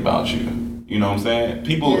thinking about you. You know what I'm saying?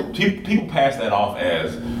 People pass that off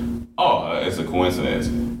as, oh, it's a coincidence.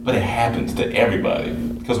 But it happens to everybody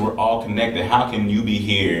because we're all connected. How can you be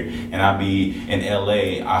here and I be in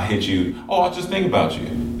LA, I hit you, oh, I was just thinking about you.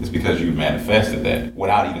 It's because you manifested that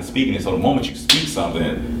without even speaking it. So the moment you speak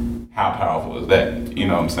something, how powerful is that? You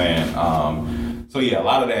know what I'm saying? So yeah, a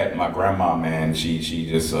lot of that, my grandma, man, she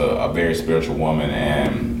just a very spiritual woman,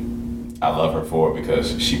 and I love her for it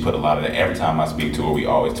because she put a lot of that. Every time I speak to her, we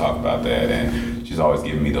always talk about that, and she's always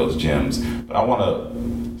giving me those gems. But I want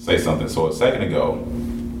to say something. So a second ago,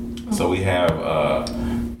 so we have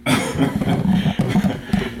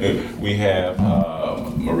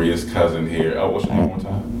Maria's cousin here. Oh, what's your name one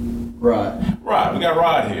more time? Rod. We got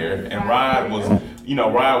Rod here, and Rod was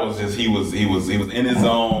just he was in his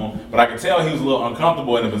zone, but I could tell he was a little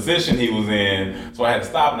uncomfortable in the position he was in. So I had to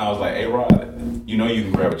stop, and I was like, "Hey, Rod, you know you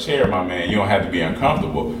can grab a chair, my man. You don't have to be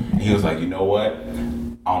uncomfortable." And he was like, "You know what?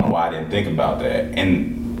 I don't know why I didn't think about that."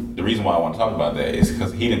 And the reason why I want to talk about that is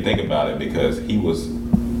because he didn't think about it because he was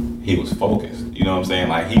focused. You know what I'm saying?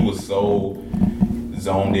 Like he was so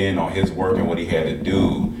zoned in on his work and what he had to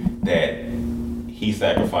do that he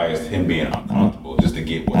sacrificed him being uncomfortable just to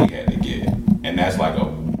get what he had to get. And that's like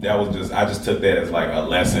I just took that as like a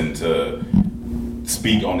lesson to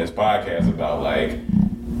speak on this podcast about like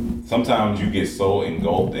sometimes you get so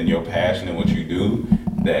engulfed in your passion and what you do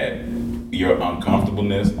that your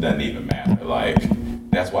uncomfortableness doesn't even matter. Like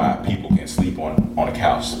that's why people can sleep on a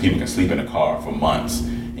couch. People can sleep in a car for months,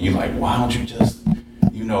 and you're like, why don't you just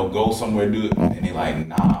go somewhere and do it? And they're like,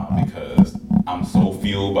 nah, because I'm so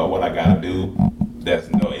fueled by what I gotta do.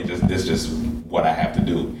 It's just what I have to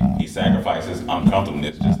do. He sacrifices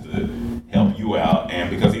uncomfortableness just to help you out, and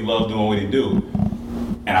because he loves doing what he do.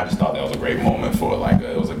 And I just thought that was a great moment for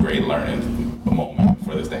it was a great learning moment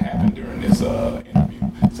for this to happen during this interview.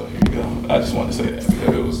 So here you go. I just wanted to say that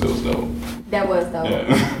because it was dope. That was dope. Yeah.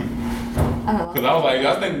 Because I was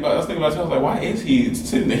thinking about it. I was like, why is he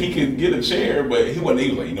sitting there? He could get a chair, but he wasn't. He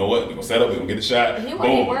was like, you know what? We're gonna set up. We're gonna get the shot. He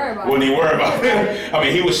wasn't even worried about it. Wasn't even worried about it. I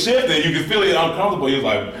mean, he was shifting. You could feel it uncomfortable. He was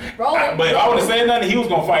like, but if I would have said nothing, he was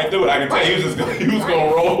gonna fight through it. I can tell he was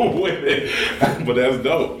gonna roll with it. But that's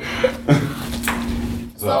dope.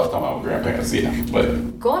 So I was talking about grandparents, yeah.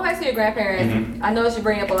 But going back to your grandparents, I noticed you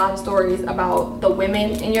bring up a lot of stories about the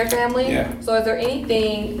women in your family. Yeah. So is there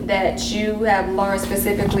anything that you have learned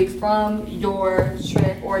specifically from your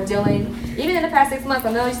trip or dealing, even in the past 6 months?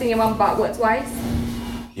 I know you've seen your mom about twice?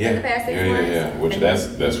 Yeah. In the past 6 months? Yeah. Which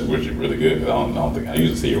that's really good. I don't think I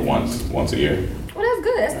usually see her once a year. Well, that's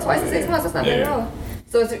good. That's twice in 6 months. That's not bad at all.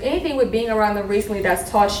 So is there anything with being around them recently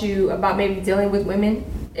that's taught you about maybe dealing with women?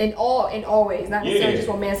 In all ways, not necessarily just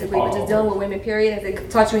romantically, but just dealing with women, period. Has it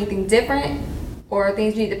taught you anything different? Or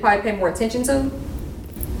things you need to probably pay more attention to?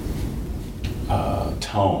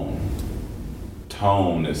 Tone.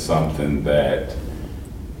 Tone is something that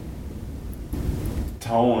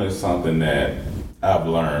I've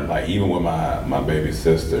learned, like even with my baby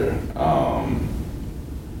sister,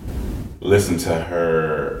 listen to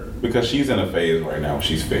her, because she's in a phase right now where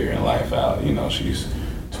she's figuring life out. She's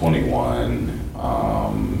 21,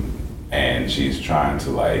 and she's trying to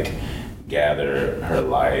like gather her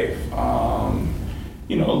life. A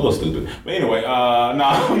little stupid, but anyway. I'm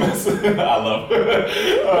messing. I love her.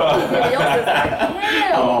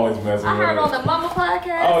 I'm always messing. I with heard her. on the Mama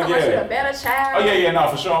podcast. Oh yeah, she's a better child. Oh yeah, no,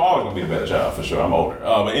 for sure. I'm always gonna be a better child, for sure. I'm older,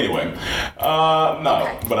 but anyway, but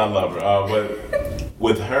I love her. But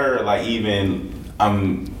with her, like even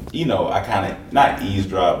I kind of not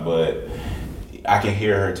eavesdrop, but I can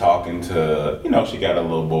hear her talking to, she got a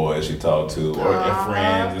little boy she talked to, or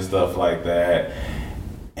friends and stuff like that.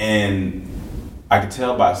 And I could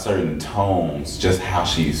tell by certain tones just how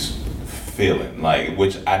she's feeling, like,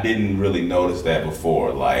 which I didn't really notice that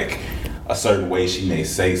before. Like, a certain way she may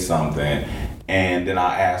say something, and then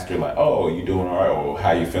I ask her, like, oh, you doing all right? Or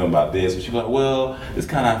how you feeling about this? And she's like, well, this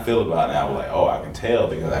kind of how I feel about it. And I was like, oh, I can tell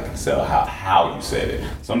because I can tell how you said it.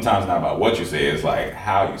 Sometimes not about what you say, it's like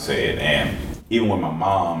how you say it. And even with my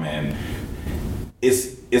mom, and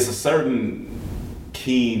it's a certain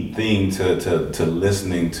key thing to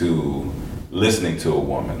listening to a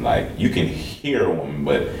woman. Like, you can hear a woman,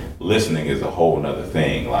 but listening is a whole nother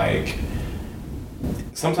thing. Like,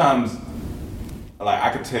 sometimes, like,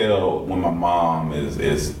 I could tell when my mom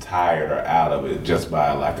is tired or out of it just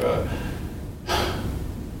by like a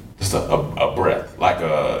breath,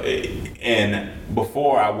 and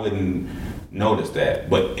before I wouldn't notice that,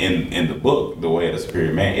 but in the book, The Way of the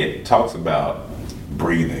Superior Man, it talks about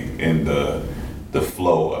breathing and the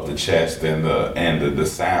flow of the chest and the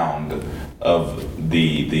sound of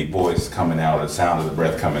the voice coming out, the sound of the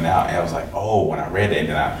breath coming out. And I was like, oh, when I read it, and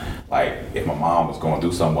then I, like, if my mom was going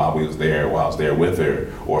through something while I was there with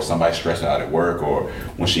her, or somebody stressed out at work, or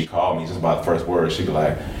when she called me, just about the first word, she'd be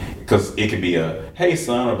like, because it could be a, hey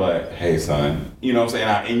son, or like, hey son, you know what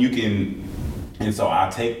I'm saying? And so I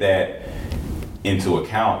take that into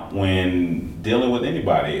account when dealing with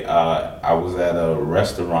anybody. I was at a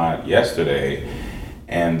restaurant yesterday,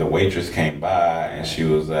 and the waitress came by and she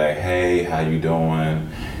was like, hey, how you doing?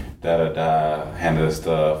 Da-da-da, handle the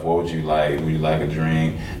stuff. What would you like? Would you like a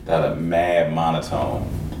drink? Da-da, mad monotone.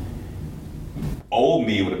 Old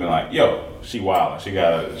me would have been like, yo, she wildin'.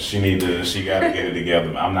 She gotta get it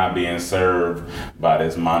together. I'm not being served by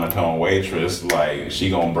this monotone waitress. Like, she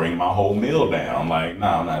gonna bring my whole meal down. Like, no,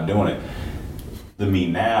 I'm not doing it. To me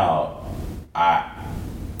now, I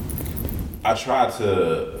try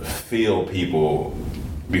to feel people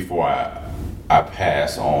before I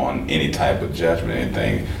pass on any type of judgment or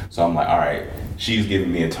anything. So I'm like, all right, she's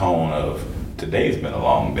giving me a tone of, today's been a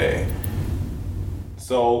long day.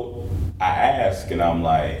 So I ask, and I'm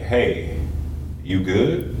like, hey, you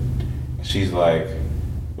good? She's like,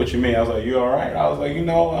 what you mean? I was like, you all right? I was like, you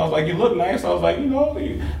look nice. I was like,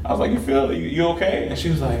 you feel, you okay? And she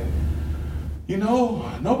was like,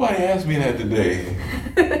 nobody asked me that today.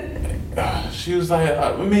 she was like,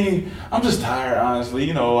 I mean, I'm just tired, honestly.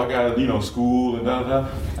 You know, I got, school and da.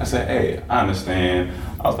 I said, hey, I understand.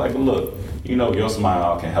 I was like, look, your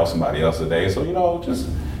smile can help somebody else today. So,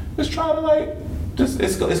 just try to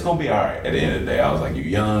it's gonna be all right at the end of the day. I was like, you're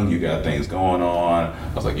young, you got things going on.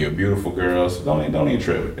 I was like, you're a beautiful girl, so don't even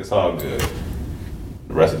trip. It's all good.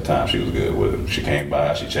 The rest of the time, she was good with it. She came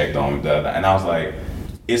by, she checked on me, da. And I was like,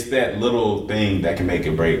 it's that little thing that can make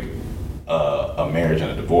or break a marriage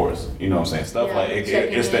and a divorce. You know what I'm saying? Stuff like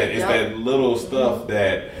it's that little stuff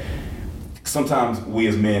that sometimes we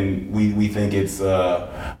as men we think it's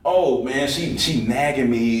oh man, she nagging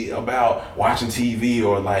me about watching TV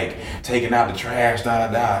or like taking out the trash,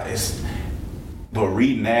 but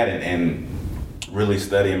reading that and really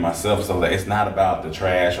studying myself, so that it's not about the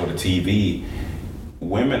trash or the TV.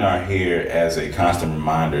 Women are here as a constant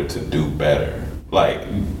reminder to do better. Like,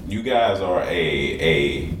 you guys are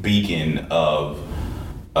a beacon of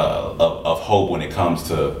hope when it comes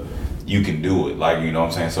to you can do it. Like, you know what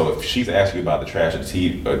I'm saying? So if she's asking you about the trash or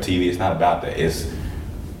TV, it's not about that. It's,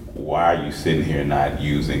 why are you sitting here not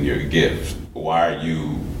using your gifts? Why are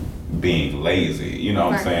you being lazy? You know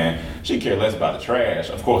what I'm saying? She cares less about the trash.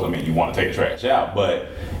 Of course, I mean, you want to take the trash out, but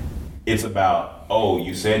it's about, oh,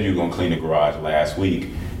 you said you were going to clean the garage last week.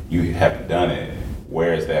 You haven't done it.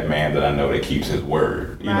 Where is that man that I know that keeps his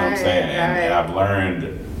word? You know what I'm saying? And I've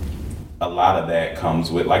learned a lot of that comes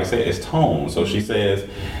with, like I said, it's tone. So she says,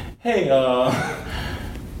 hey,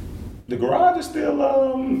 the garage is still,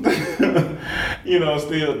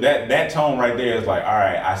 still, that tone right there is like, all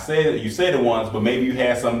right, you said it once, but maybe you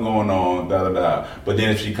had something going on, da. But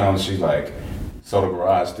then if she comes, she's like, so the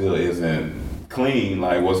garage still isn't clean,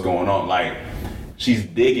 like what's going on? Like, she's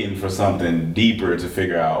digging for something deeper to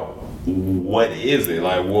figure out, what is it?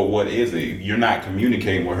 Like, what is it? You're not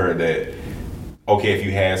communicating with her that, okay, if you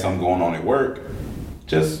had something going on at work,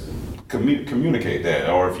 just communicate that.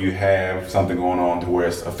 Or if you have something going on to where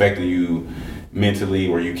it's affecting you mentally,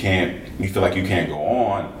 where you feel like you can't go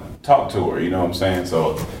on, talk to her, you know what I'm saying?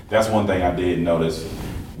 So that's one thing I did notice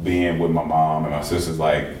being with my mom and my sisters,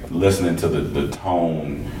 like listening to the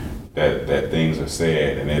tone that things are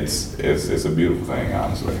said, and it's a beautiful thing,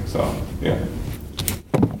 honestly. So yeah.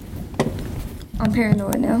 I'm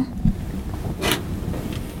paranoid now.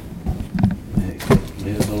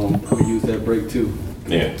 We use that break too.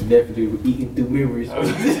 Yeah. Definitely eating through memories.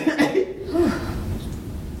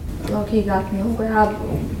 Low key got me where I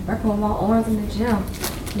put my arms in the gym.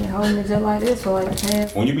 Been holding it just like this for like the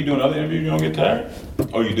past. When you be doing other interviews, you don't get tired?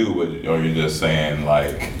 Or you do, or you're just saying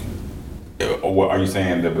like, or what are you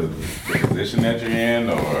saying, the position that you're in,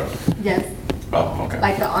 or? Yes. Oh, okay.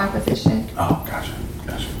 Like the arm position. Oh, gotcha.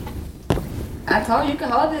 I told you can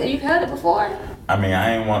hold it. You've held it before. I mean,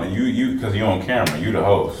 I ain't want to, you, because you're on camera, you the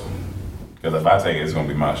host. Because if I take it, it's going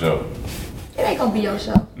to be my show. It ain't going to be your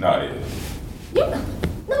show. No, it is. No,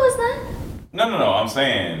 it's not. No, I'm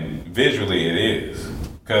saying visually it is.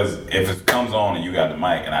 Because if it comes on and you got the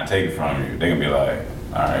mic and I take it from you, they're going to be like,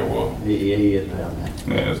 all right, well. Yeah, he is right on that.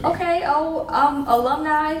 Okay,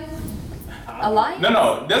 alumni alliance?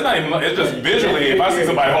 No, that's not even, it's just visually, if I see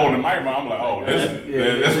somebody holding the microphone, I'm like, oh, this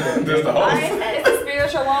the host. I ain't said it's a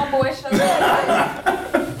spiritual homeboy show.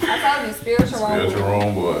 I told you, spiritual homeboy. Spiritual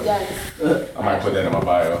homeboy. Yes. I might put that in my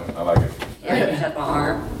bio. I like it. Yeah, you touch my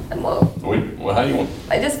arm. And look. Well, how you want?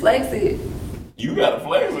 I just flex it. You gotta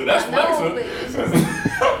flex it. That's flexing.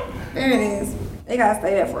 There it is. They gotta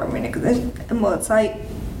stay there for a minute because it's a little tight.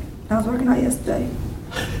 I was working out yesterday.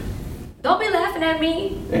 Don't be laughing at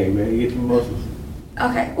me. Hey man, get your muscles.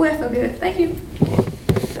 Okay, well, I feel good. Thank you.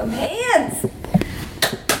 Some hands.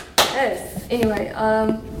 Yes. Anyway,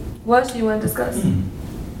 what else do you want to discuss? Is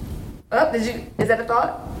that a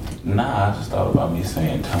thought? Nah, I just thought about me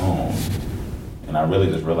saying tone. And I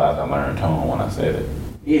really just realized I learned tone when I said it.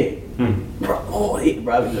 Yeah. Bro, I do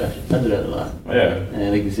that a lot. Yeah.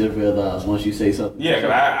 And they consider for other eyes once you say something. Yeah,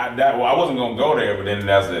 because I wasn't going to go there, but then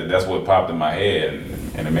that's what popped in my head,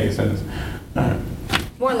 and it made sense.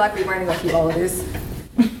 More likely, Brandon gonna keep all of this.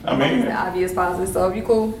 I mean, the obvious positive. So you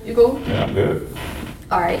cool? You cool? Yeah, I'm good.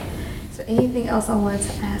 All right. So anything else I wanted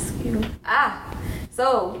to ask you?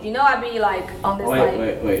 So I be like on this.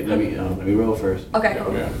 Wait. Let me roll first. Okay.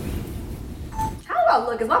 Cool. Yeah. How do I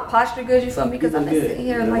look? Is my posture good? You feel me? Because I'm just sitting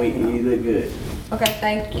here like. You look good. Okay.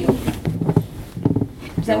 Thank you.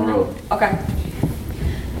 Don't roll. Okay.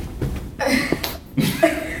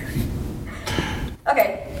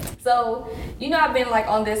 Okay. So, I've been like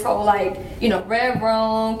on this whole like, Red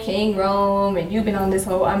Rome, King Rome, and you've been on this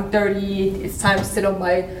whole I'm 30, it's time to sit on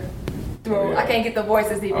my throne. Oh, yeah. I can't get the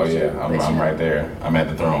voices even. Oh yeah, I'm right there. I'm at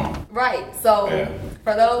the throne. Right. So,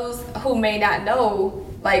 for those who may not know,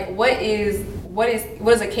 Like, what is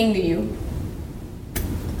a king to you?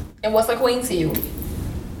 And what's a queen to you?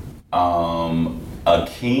 A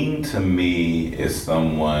king to me is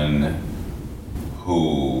someone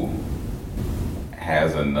who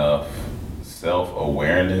has enough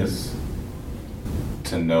self-awareness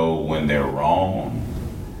to know when they're wrong,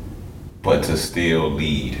 but to still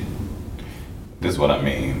lead. This is what I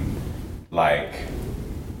mean. Like,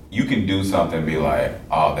 you can do something and be like,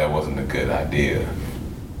 oh, that wasn't a good idea.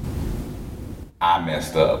 I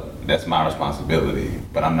messed up. That's my responsibility.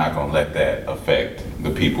 But I'm not gonna let that affect the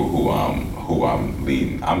people who I'm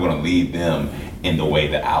leading. I'm gonna lead them in the way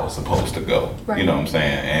that I was supposed to go. Right. You know what I'm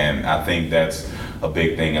saying? And I think that's a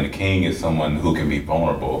big thing. And a king is someone who can be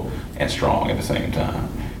vulnerable and strong at the same time.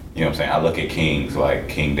 You know what I'm saying? I look at kings like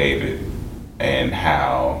King David and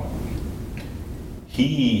how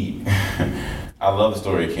he I love the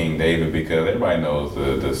story of King David because everybody knows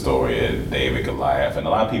the story of David Goliath. And a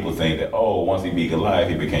lot of people think that, oh, once he beat Goliath,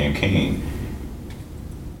 he became king.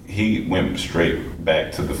 He went straight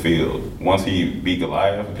back to the field. Once he beat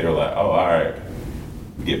Goliath, they were like, oh, all right,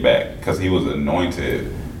 get back. Because he was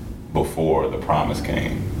anointed before the promise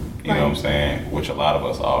came. You know what I'm saying? Which a lot of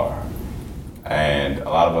us are. And a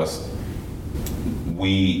lot of us,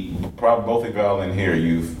 we, probably both of y'all in here,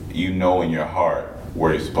 you know in your heart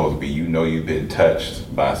where you're supposed to be. You know you've been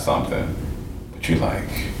touched by something, but you're like,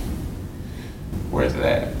 where's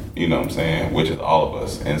that? You know what I'm saying? Which is all of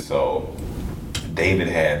us. And so David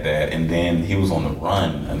had that, and then he was on the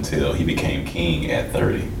run until he became king at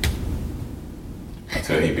 30.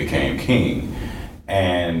 Until he became king.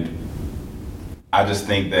 And I just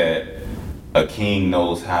think that a king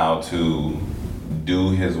knows how to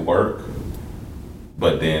do his work,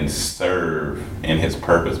 but then serve in his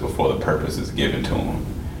purpose before the purpose is given to him.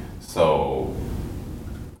 So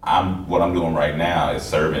what I'm doing right now is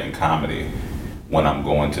serving in comedy when I'm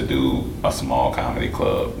going to do a small comedy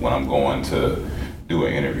club, when I'm going to do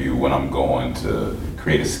an interview, when I'm going to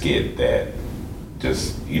create a skit that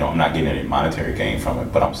just, I'm not getting any monetary gain from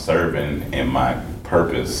it, but I'm serving in my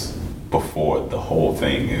purpose before the whole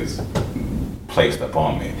thing is placed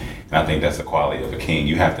upon me. And I think that's the quality of a king.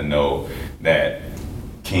 You have to know that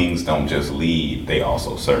kings don't just lead, they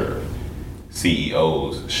also serve.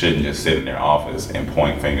 CEOs shouldn't just sit in their office and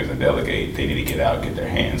point fingers and delegate. They need to get out and get their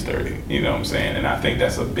hands dirty. You know what I'm saying? And I think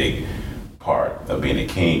that's a big part of being a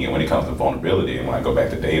king. And when it comes to vulnerability, and when I go back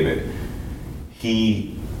to David,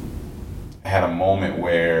 he had a moment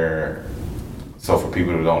where, so for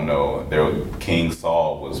people who don't know, King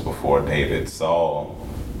Saul was before David. Saul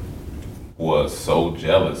was so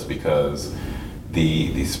jealous because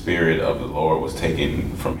the spirit of the Lord was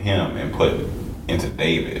taken from him and put into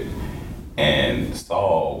David. And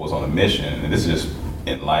Saul was on a mission, and this is just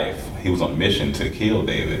in life, he was on a mission to kill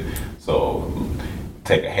David. So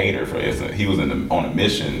take a hater for instance, he was on a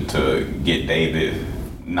mission to get David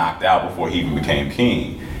knocked out before he even became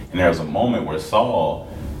king. And there was a moment where Saul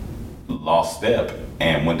lost step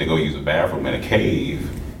and went to go use a bathroom in a cave,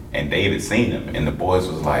 and David seen him, and the boys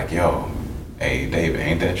was like, yo, hey David,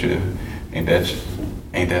 ain't that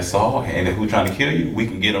Saul? Ain't that who trying to kill you? We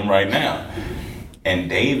can get him right now. And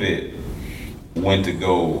David went to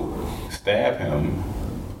go stab him,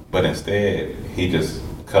 but instead he just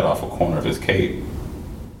cut off a corner of his cape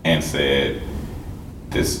and said,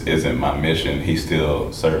 this isn't my mission. He's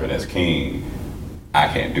still serving as king. I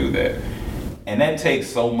can't do that. And that takes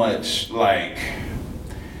so much,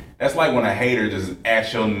 that's like when a hater just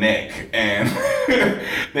at your neck and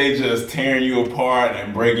they just tearing you apart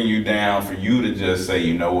and breaking you down, for you to just say,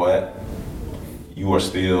 you know what? You are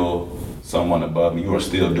still someone above me. You are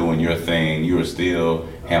still doing your thing. You are still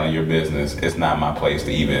handling your business. It's not my place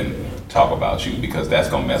to even talk about you because that's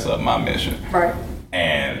gonna mess up my mission. Right.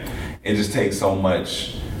 And it just takes so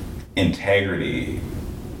much integrity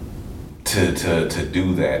to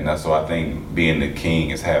do that. And so I think being the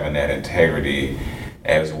king is having that integrity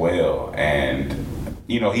as well. And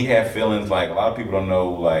he had feelings like a lot of people don't know,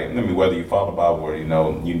 whether you follow the Bible or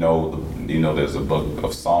there's a book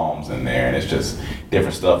of Psalms in there, and it's just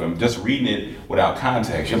different stuff. And just reading it without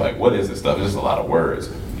context, you're like, what is this stuff? It's just a lot of words.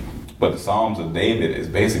 But the Psalms of David is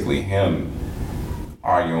basically him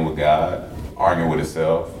arguing with God, arguing with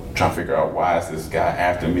himself, trying to figure out, why is this guy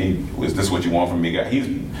after me? Is this what you want from me, God? He's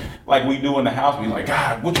like we do in the house. We're like,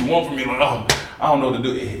 God, what you want from me? Like, oh, I don't know what to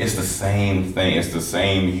do. It's the same thing. It's the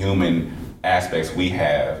same human aspects we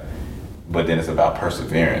have, but then it's about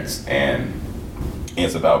perseverance, and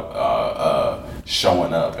it's about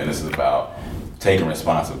showing up, and it's about taking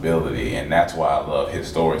responsibility. And that's why I love his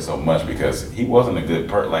story so much, because he wasn't a good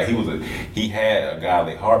person. He had a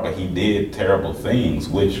godly heart, but he did terrible things,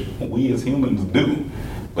 which we as humans do.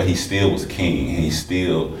 but he still was king, and he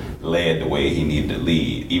still led the way he needed to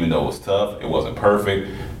lead. Even though it was tough, it wasn't perfect,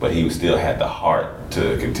 but he still had the heart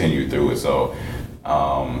to continue through it. So,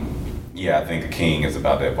 yeah, I think a king is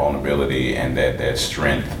about that vulnerability and that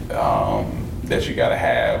strength that you gotta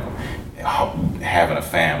have, having a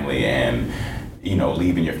family and, you know,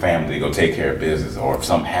 leaving your family to go take care of business, or if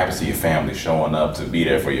something happens to your family, showing up to be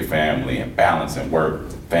there for your family and balancing work,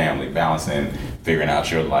 family, balancing, figuring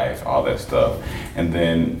out your life, all that stuff. And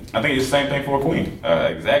then I think it's the same thing for a queen,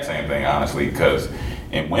 exact same thing, honestly, because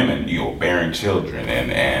in women, you know, bearing children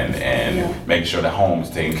and making sure the home is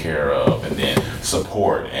taken care of, and then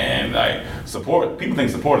support and like support. People think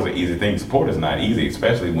support is an easy thing. Support is not easy,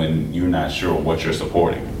 especially when you're not sure what you're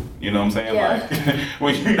supporting. You know what I'm saying? Yeah. Like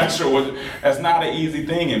when you're not sure what, that's not an easy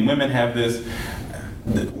thing. And women have this.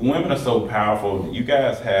 Women are so powerful. You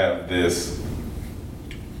guys have this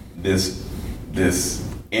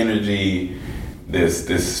energy,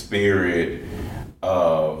 this spirit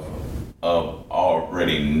of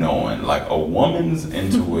already knowing. Like a woman's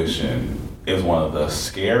intuition is one of the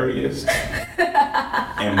scariest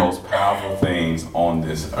and most powerful things on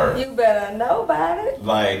this earth. You better know about it.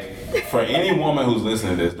 Like, for any woman who's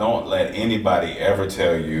listening to this, don't let anybody ever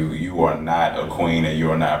tell you you are not a queen and you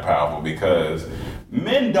are not powerful, because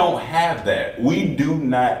men don't have that. We do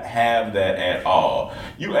not have that at all.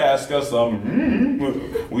 You ask us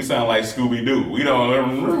something, we sound like Scooby-Doo. We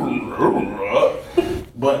don't.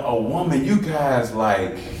 But a woman, you guys,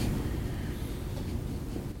 like,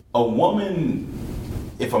 a woman,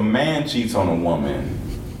 if a man cheats on a woman,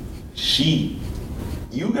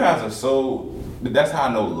 you guys are so, that's how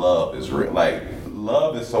I know love is real. Like,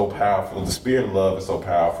 love is so powerful. The spirit of love is so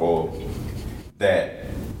powerful that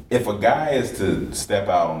if a guy is to step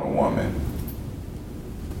out on a woman,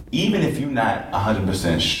 even if you're not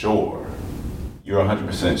 100% sure, you're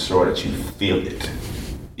 100% sure that you feel it.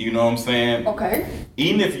 You know what I'm saying? Okay.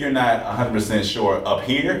 Even if you're not 100% sure up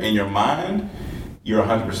here in your mind, you're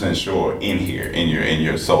 100% sure in here, in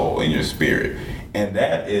your soul, in your spirit. And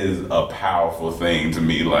that is a powerful thing to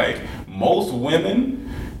me. Like, most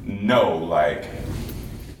women know, like,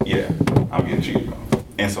 yeah, I'm getting cheated on.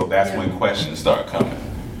 And so that's when questions start coming.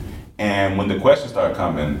 And when the questions start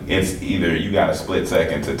coming, it's either you got a split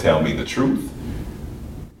second to tell me the truth,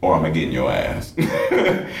 or I'm gonna get in your ass.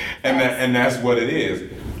 and that's what it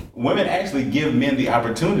is. Women actually give men the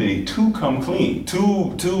opportunity to come clean,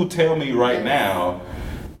 to tell me right now,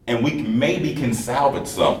 and we maybe can salvage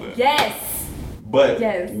something. Yes. But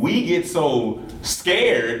we get so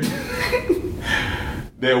scared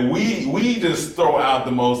that we just throw out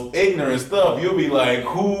the most ignorant stuff. You'll be like,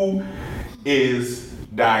 who is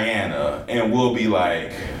Diana? And we'll be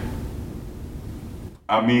like,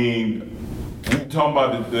 I mean, you talking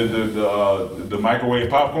about the microwave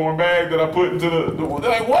popcorn bag that I put into the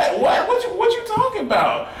like, what you talking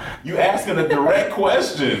about? You asking a direct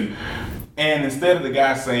question, and instead of the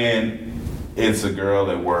guy saying it's a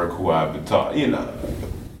girl at work who I've been talking, you know,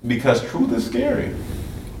 because truth is scary.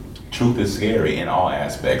 Truth is scary in all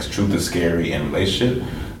aspects. Truth is scary in relationship.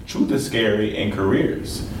 Truth is scary in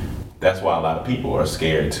careers. That's why a lot of people are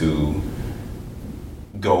scared to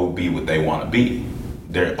go be what they want to be,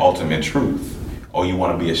 their ultimate truth. Or you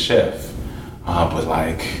want to be a chef, but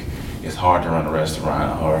like, it's hard to run a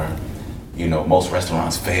restaurant, or, you know, most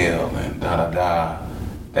restaurants fail and da-da-da.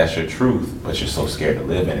 That's your truth, but you're so scared to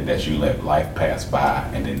live in it that you let life pass by,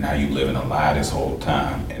 and then now you living a lie this whole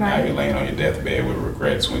time, and now you're laying on your deathbed with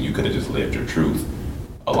regrets when you could have just lived your truth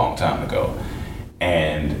a long time ago.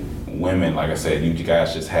 And women, like I said, you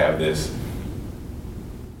guys just have this,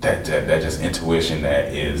 that just intuition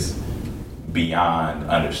that is beyond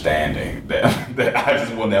understanding, that I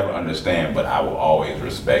just will never understand, but I will always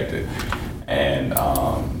respect it. And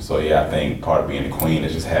so yeah, I think part of being a queen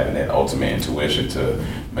is just having that ultimate intuition to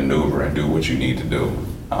maneuver and do what you need to do.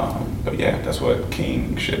 But yeah, that's what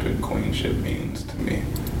kingship and queenship means to me.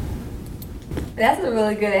 That's a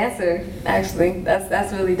really good answer, actually.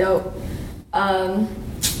 That's really dope.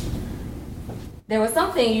 There was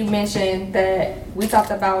something you mentioned that we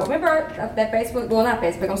talked about. Remember that Facebook? Well, not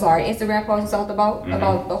Facebook. I'm sorry. Instagram post you talked about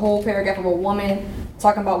the whole paragraph of a woman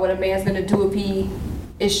talking about what a man's gonna do if he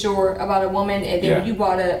is sure about a woman, and then you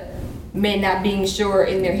brought up men not being sure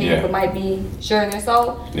in their head but might be sure in their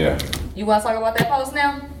soul. Yeah. You want to talk about that post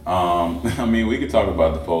now? I mean, we could talk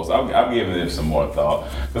about the post. I've given it some more thought,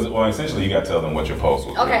 because essentially you got to tell them what your post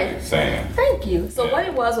was really saying. Thank you. So what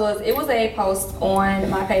it was a post on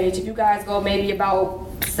my page. If you guys go maybe about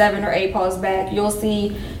 7 or 8 posts back, you'll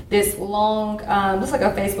see this long, looks like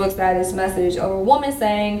a Facebook status message of a woman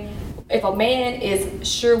saying, if a man is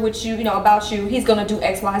sure with you, about you, he's gonna do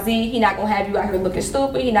X, Y, Z. He's not gonna have you out here looking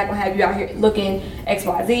stupid. He's not gonna have you out here looking X,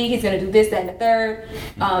 Y, Z. He's gonna do this, that, and the third.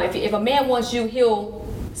 If a man wants you, he'll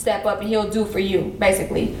step up and he'll do for you,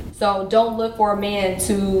 basically. So don't look for a man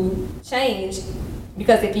to change,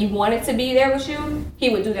 because if he wanted to be there with you, he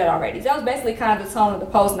would do that already. So that was basically kind of the tone of the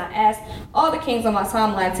post, and I asked all the kings on my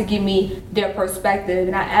timeline to give me their perspective,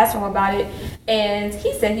 and I asked him about it, and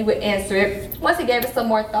he said he would answer it once he gave it some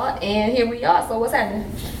more thought, and here we are. So what's happening?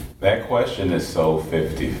 That question is so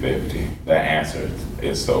 50-50. That answer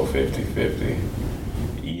is so 50-50.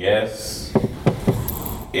 Yes,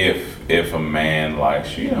 if a man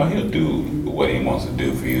likes you, he'll do what he wants to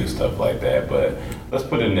do for you, stuff like that. But let's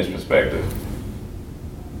put it in this perspective.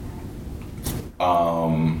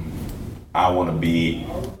 I want to be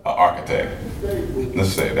an architect.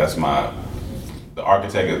 Let's say the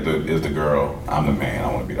architect is the girl. I'm the man. I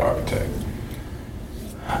want to be the architect.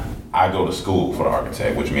 I go to school for the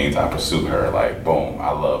architect, which means I pursue her. Like, boom,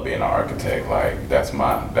 I love being an architect. Like, that's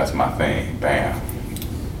my thing. Bam.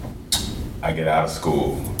 I get out of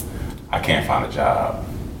school. I can't find a job.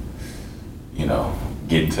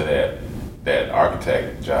 Getting to that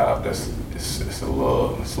architect job, it's a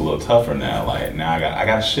little tougher now. Like, now I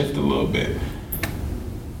got to shift a little bit.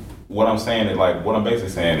 What I'm saying is, like, what I'm basically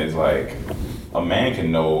saying is, like, a man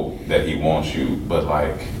can know that he wants you, but,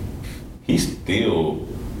 like, he still,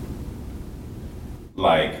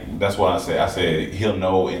 like, that's what I said. I said he'll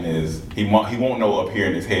know he won't know up here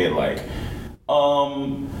in his head, like,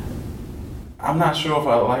 I'm not sure if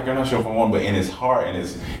I like her, I'm not sure if I want, but in his heart, in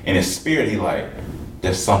his spirit, he like,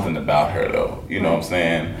 there's something about her though. You know what I'm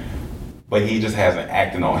saying? But he just hasn't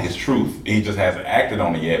acted on his truth. He just hasn't acted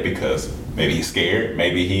on it yet because maybe he's scared.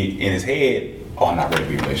 Maybe he, in his head, I'm not ready to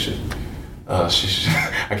be in a relationship.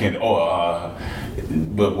 I can't.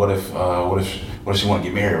 But what if she want to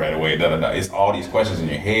get married right away? Da da da. It's all these questions in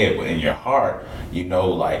your head, but in your heart,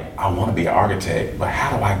 like, I want to be an architect, but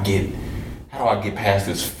how do I get past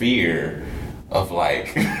this fear of,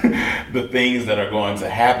 like, the things that are going to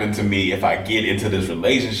happen to me if I get into this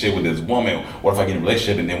relationship with this woman? What if I get in a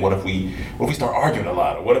relationship, and then what if we start arguing a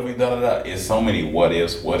lot? Or what if we da da da? It's so many what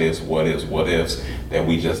ifs that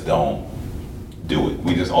we just don't do it.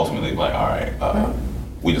 We just ultimately like, all right,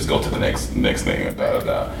 we just go to the next thing, da da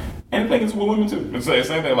da. And the thing is with women too. It's the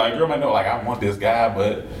same thing. Like, girl might know, like, I want this guy,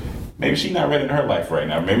 but maybe she's not ready in her life right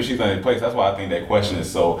now. Maybe she's not in a place. That's why I think that question is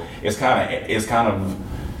so.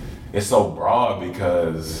 It's so broad,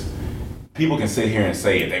 because people can sit here and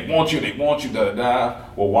say, if they want you, da da da.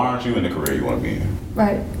 Well, why aren't you in the career you want to be in?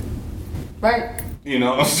 Right. You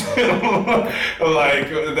know what I'm saying? Like,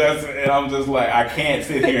 and I'm just like, I can't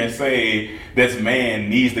sit here and say this man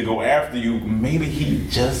needs to go after you. Maybe he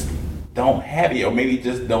just don't have it, or maybe he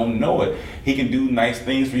just don't know it. He can do nice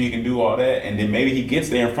things for you, he can do all that, and then maybe he gets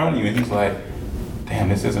there in front of you and he's like, damn,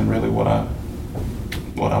 this isn't really what I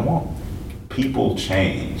want. People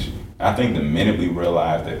change. I think the minute we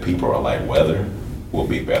realize that people are like weather, we'll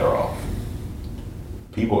be better off.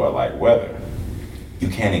 People are like weather. You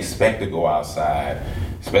can't expect to go outside,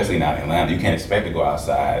 especially not in Atlanta, you can't expect to go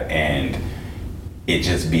outside and it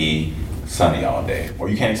just be sunny all day. Or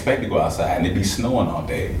you can't expect to go outside and it be snowing all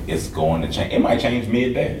day. It's going to change. It might change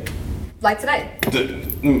midday. Like today.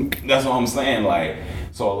 That's what I'm saying. Like,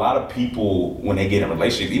 so a lot of people, when they get in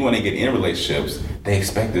relationships, even when they get in relationships, they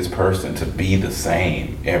expect this person to be the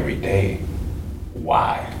same every day.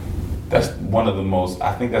 Why? That's one of the most,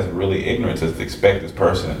 I think that's really ignorant, is to expect this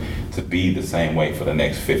person to be the same way for the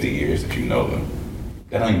next 50 years if you know them.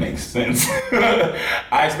 That don't even make sense.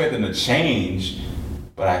 I expect them to change,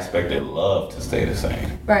 but I expect their love to stay the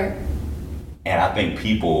same. Right. And I think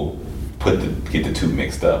people get the two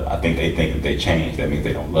mixed up. I think they think if they change, that means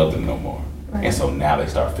they don't love them no more. Right. And so now they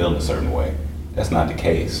start feeling a certain way. That's not the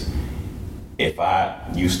case. If I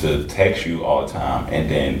used to text you all the time,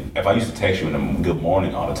 and then if I used to text you in the good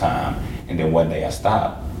morning all the time, and then one day I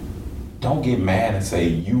stopped, don't get mad and say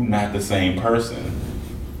you not the same person.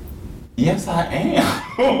 Yes, I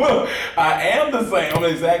am. I am the same. I'm the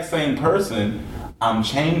exact same person. I'm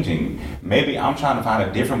changing. Maybe I'm trying to find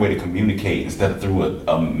a different way to communicate instead of through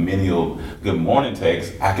a menial good morning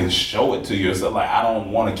text. I can show it to you. So like, I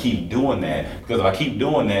don't want to keep doing that, because if I keep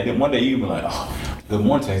doing that, then one day you'll be like, oh, good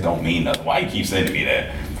morning text don't mean nothing. Why you keep sending me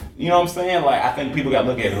that? You know what I'm saying? Like, I think people got to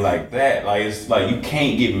look at it like that. Like, it's like you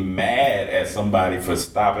can't get mad at somebody for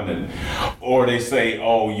stopping or they say,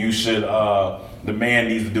 oh, you should, the man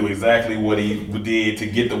needs to do exactly what he did to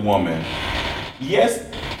get the woman. Yes,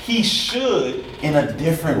 he should in a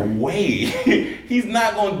different way. He's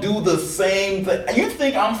not gonna do the same thing. You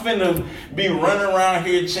think I'm finna be running around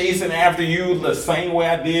here chasing after you the same way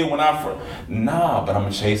I did when I first? Nah, but I'm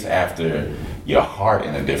gonna chase after your heart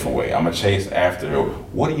in a different way. I'm gonna chase after,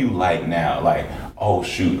 what do you like now? Like, oh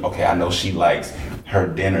shoot, okay, I know she likes her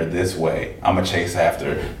dinner this way. I'm gonna chase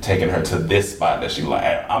after taking her to this spot that she like.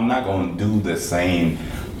 I'm not gonna do the same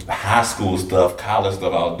high school stuff, college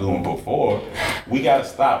stuff I was doing before. We gotta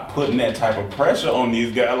stop putting that type of pressure on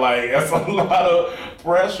these guys. Like, that's a lot of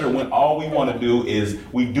pressure when all we wanna do is,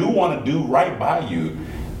 we do wanna do right by you,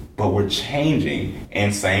 but we're changing.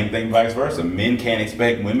 And same thing vice versa. Men can't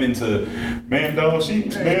expect women to, man, dog, she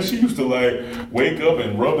used to like wake up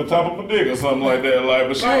and rub the top of a dick or something like that. Like,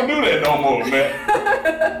 but she don't do that no more,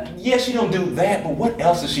 man. Yeah, she don't do that, but what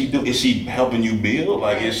else does she do? Is she helping you build?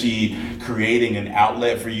 Like, is she creating an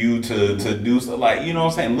outlet for you to do so? Like, you know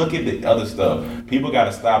what I'm saying? Look at the other stuff. People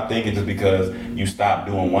gotta stop thinking just because you stop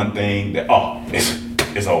doing one thing that, oh,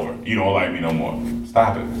 it's over. You don't like me no more.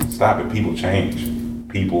 Stop it. People change.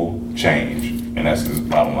 People change, and that's the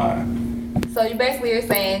bottom line. So you basically are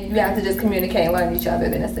saying you have to just communicate and learn each other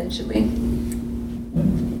then, essentially.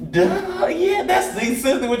 Duh, yeah, that's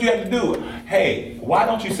essentially what you have to do. Hey, why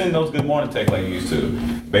don't you send those good morning texts like you used to?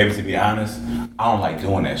 Baby, to be honest, I don't like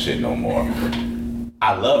doing that shit no more.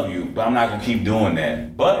 I love you, but I'm not gonna keep doing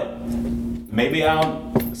that. But maybe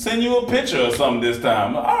I'll send you a picture or something this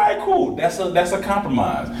time. All right, cool. That's a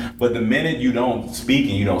compromise. But the minute you don't speak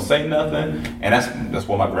and you don't say nothing, and that's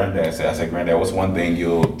what my granddad said. I said, Granddad, what's one thing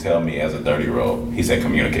you'll tell me as a 30-year-old? He said,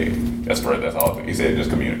 communicate. That's all. He said, just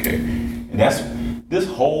communicate. And this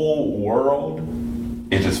whole world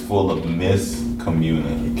is just full of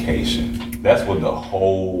miscommunication. That's what the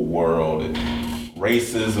whole world is.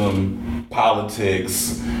 Racism,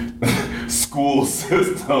 politics, school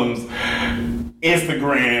systems,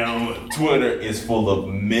 Instagram, Twitter is full of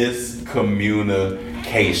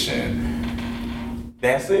miscommunication.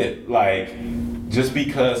 That's it. Like, just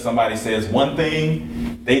because somebody says one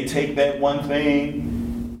thing, they take that one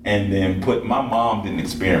thing and then my mom didn't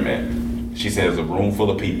experiment. She said it was a room full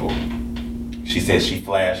of people. She said she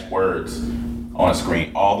flashed words on a screen,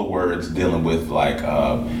 all the words dealing with like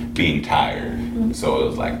being tired. So it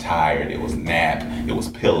was like tired, it was nap, it was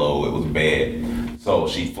pillow, it was bed. So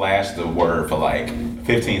she flashed the word for like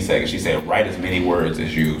 15 seconds. She said, write as many words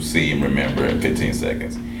as you see and remember in 15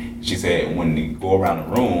 seconds. She said, when you go around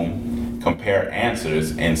the room, compare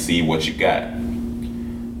answers and see what you got.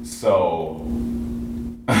 So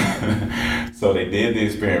they did the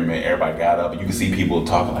experiment. Everybody got up, and you can see people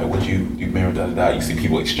talking like, "What you remember?" Da da da. You see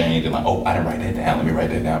people exchanging like, "Oh, I didn't write that down. Let me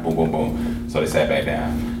write that down." Boom, boom, boom. So they sat back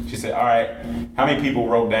down. She said, "All right, how many people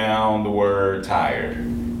wrote down the word tired?"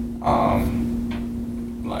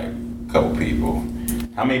 Like a couple people.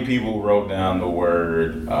 How many people wrote down the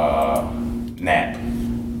word nap?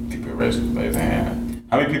 People raise their hand.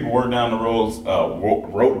 How many people wrote down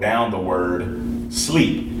the word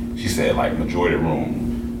sleep? She said, like, majority of the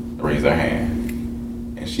room raised their hand.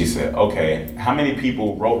 And she said, okay, how many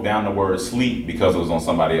people wrote down the word sleep because it was on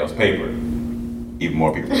somebody else's paper? Even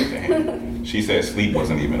more people raised their hand. She said sleep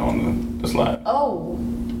wasn't even on the slide. Oh.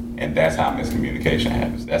 And that's how miscommunication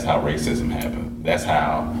happens. That's how racism happens. That's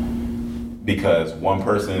how, because one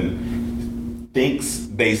person thinks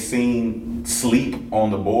they seen sleep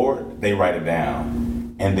on the board, they write it down.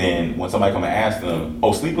 And then when somebody come and ask them,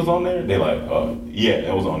 oh, sleep was on there? They're like, yeah,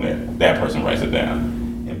 it was on there. That person writes it down.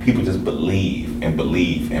 And people just believe and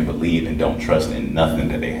believe and believe and don't trust in nothing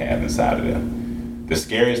that they have inside of them. The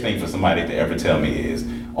scariest thing for somebody to ever tell me is,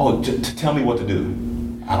 oh, to tell me what to do.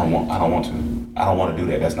 I don't want to. I don't want to do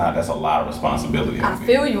that. That's a lot of responsibility. I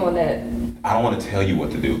feel you on that. I don't want to tell you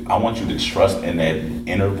what to do. I want you to trust in that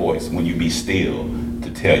inner voice when you be still to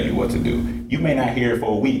tell you what to do. You may not hear it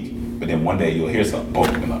for a week, but then one day you'll hear something, boom,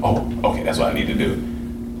 and like, oh, okay, that's what I need to do.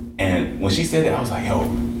 And when she said that, I was like, yo,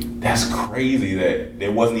 that's crazy that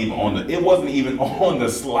it wasn't even on the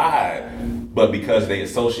slide, but because they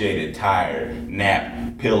associated tired, nap,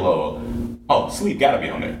 pillow, oh, sleep gotta be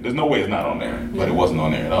on there. There's no way it's not on there, but it wasn't on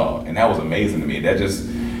there at all. And that was amazing to me. That just,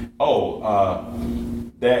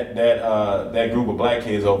 that group of black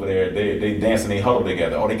kids over there, they dance and they huddle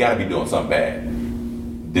together. Oh, they gotta be doing something bad.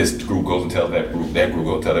 This group goes and tells that group goes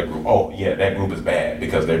and tells that group, oh yeah, that group is bad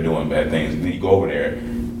because they're doing bad things. And then you go over there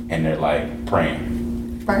and they're like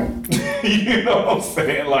praying. Right. You know what I'm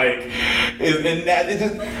saying? Like, and that it's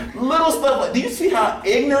just little stuff. Like, do you see how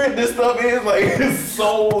ignorant this stuff is? Like, it's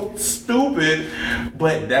so stupid,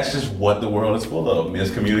 but that's just what the world is full of,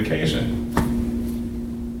 miscommunication.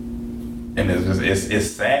 And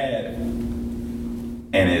it's sad,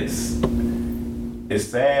 and it's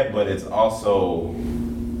sad, but it's also,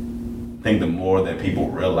 I think the more that people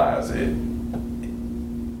realize it,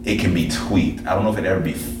 it can be tweaked. I don't know if it ever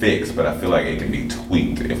be fixed, but I feel like it can be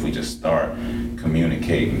tweaked if we just start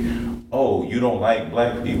communicating. Oh, you don't like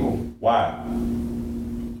black people. Why?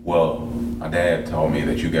 Well, my dad told me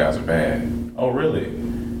that you guys are bad. Oh, really?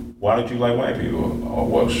 Why don't you like white people? Oh,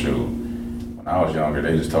 well, shoot. When I was younger,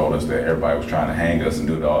 they just told us that everybody was trying to hang us and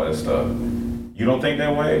do all that stuff. You don't think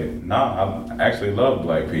that way? Nah, I actually love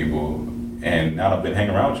black people. And now that I've been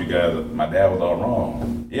hanging around with you guys, my dad was all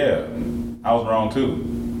wrong. Yeah, I was wrong too.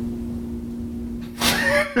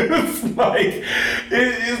 It's like,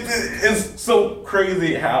 it's so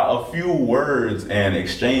crazy how a few words and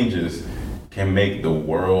exchanges can make the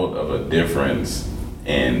world of a difference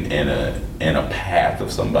in a path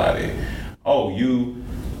of somebody. Oh, you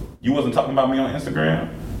wasn't talking about me on Instagram?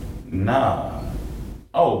 Nah.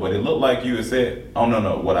 Oh, but it looked like you had said, oh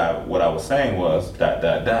no, what I was saying was ...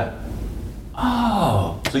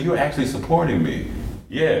 Oh, so you're actually supporting me.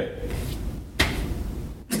 Yeah.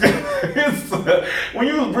 It's, when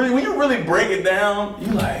you really break it down,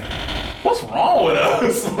 you're like, what's wrong with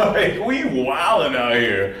us? Like, we wilding out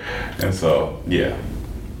here. And so, yeah,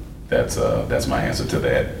 that's my answer to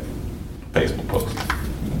that Facebook post,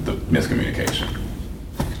 the miscommunication.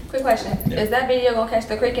 Quick question. Yeah. Is that video gonna catch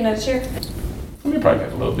the creaking of the chair? We probably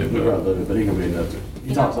catch a little bit, But he gonna be enough.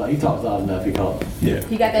 He talks loud enough. He calls. Yeah.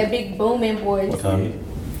 He got that big booming voice. What time?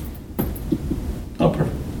 Oh,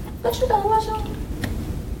 perfect. What you gonna watch on?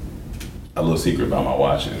 A little secret about my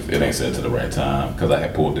watches, it ain't set to the right time because I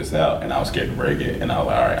had pulled this out and I was scared to break it, and I was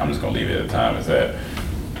like, all right, I'm just gonna leave it at the time it's at.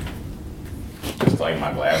 Just like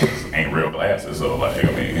my glasses ain't real glasses, so like,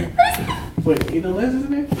 I mean. Wait, you know lenses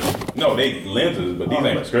in there? No, they lenses, but these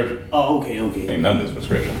ain't prescription. Oh, okay. Ain't none of this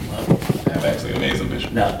prescription. I have actually amazing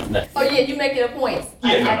vision. No. Oh yeah, you make it a point.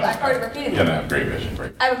 I heard it repeatedly. Yeah, I have great vision.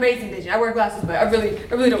 Great. I have amazing vision. I wear glasses, but I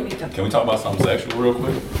really don't need them. Can we talk about something sexual real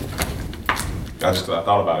quick? I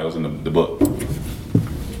thought about it. It was in the book.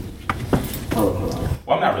 Hold on.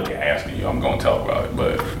 Well, I'm not really asking you. I'm gonna talk about it,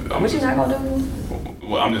 but What you not gonna do?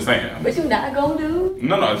 Well, I'm just saying. What you not gonna do?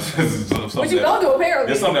 No. It's something What you gonna do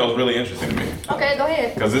apparently? It's something that was really interesting to me. Okay, go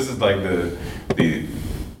ahead. Because this is like the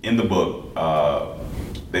in the book,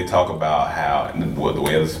 they talk about how in the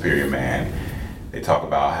Way of the Superior Man, they talk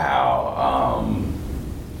about how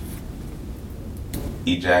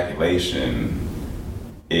ejaculation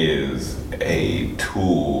is a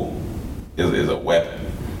tool, is a weapon,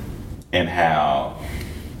 and how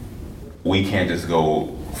we can't just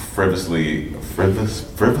go frivolously,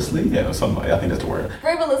 yeah, something. I think that's the word.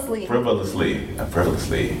 Frivolously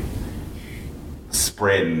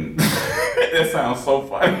spreading. That sounds so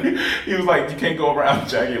funny. He was like, you can't go around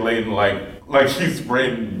ejaculating like he's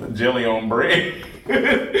spreading jelly on bread,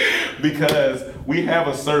 because we have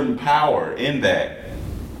a certain power in that.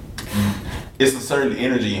 It's a certain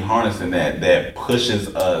energy harnessing that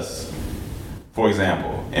pushes us. For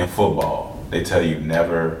example, in football, they tell you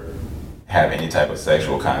never have any type of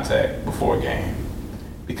sexual contact before a game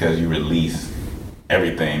because you release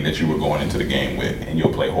everything that you were going into the game with and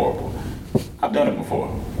you'll play horrible. I've done it before.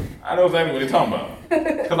 I know exactly what they're talking about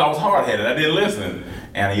because I was hard-headed. I didn't listen,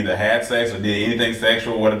 and I either had sex or did anything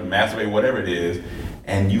sexual, whatever, masturbate, whatever it is,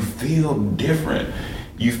 and you feel different.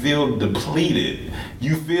 You feel depleted.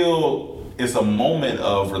 You feel it's a moment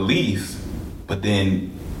of release, but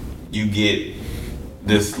then you get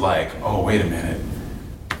this like, oh, wait a minute.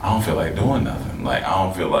 I don't feel like doing nothing. Like, I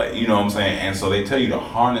don't feel like, you know what I'm saying? And so they tell you to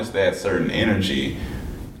harness that certain energy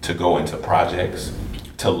to go into projects,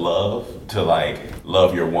 to love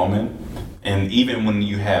your woman. And even when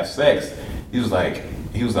you have sex, he was like,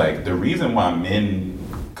 the reason why men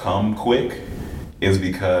come quick is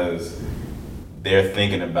because they're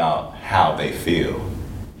thinking about how they feel.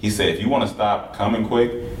 He said, if you want to stop coming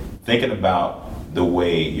quick, thinking about the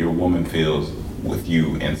way your woman feels with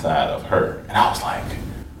you inside of her. And I was like,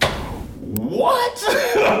 what?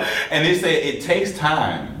 And they said it takes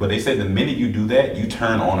time, but they said the minute you do that, you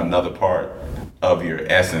turn on another part of your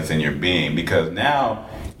essence and your being, because now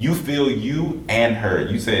you feel you and her.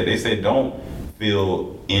 They said don't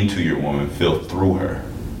feel into your woman, feel through her.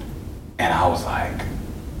 And I was like,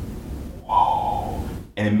 whoa.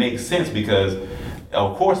 And it makes sense because,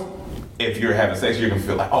 of course, if you're having sex, you're gonna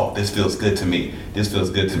feel like, oh, this feels good to me. This feels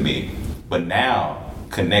good to me. But now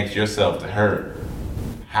connect yourself to her.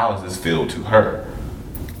 How does this feel to her?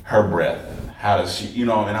 Her breath. How does she,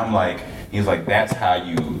 and I'm like, he's like, that's how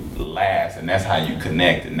you last, and that's how you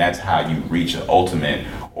connect, and that's how you reach an ultimate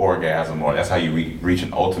orgasm, or that's how you reach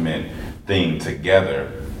an ultimate thing together.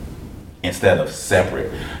 instead of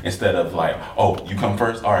separate. Instead of like, oh, you come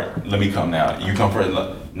first? All right, let me come now. You come first?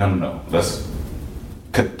 No. Let's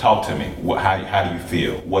talk to me. How do you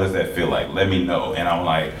feel? What does that feel like? Let me know. And I'm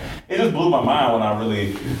like, it just blew my mind when I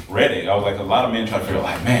really read it. I was like, a lot of men try to figure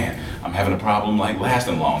like, man, I'm having a problem like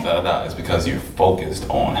lasting long, It's because you're focused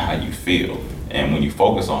on how you feel. And when you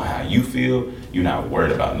focus on how you feel, you're not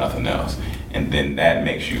worried about nothing else. And then that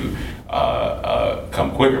makes you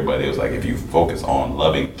come quicker. But it was like, if you focus on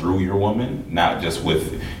loving through your woman, not just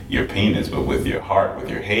with your penis, but with your heart, with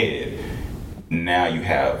your head, now you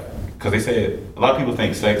have, because they said, a lot of people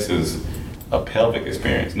think sex is a pelvic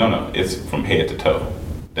experience. No, it's from head to toe.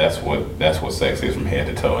 That's what sex is, from head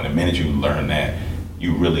to toe. And the minute you learn that,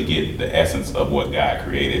 you really get the essence of what God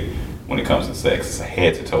created when it comes to sex. It's a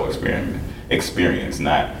head to toe experience,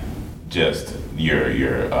 not just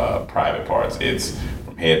your private parts. It's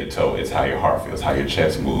from head to toe. It's how your heart feels, how your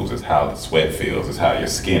chest moves, it's how the sweat feels, it's how your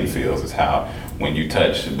skin feels, it's how when you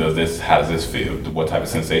touch, how does this feel? What type of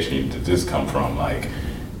sensation does this come from? Like,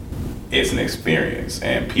 it's an experience,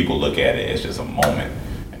 and people look at it as just a moment,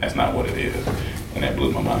 and that's not what it is. And that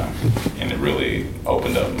blew my mind, and it really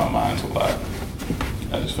opened up my mind to a lot.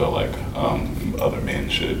 I just felt like other men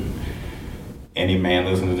should. Any man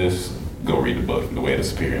listening to this, go read the book, The Way of the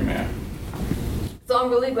Superior Man. So I'm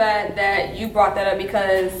really glad that you brought that up,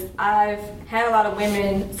 because I've had a lot of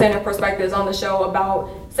women-centered perspectives on the show about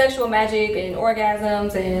sexual magic and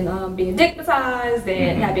orgasms and being dickmatized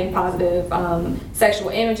and having positive sexual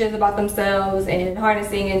images about themselves and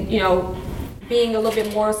harnessing and, being a little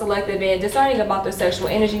bit more selective and discerning about their sexual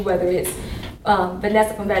energy, whether it's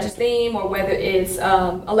Vanessa from Badger's Theme or whether it's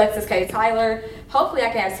Alexis K. Tyler. Hopefully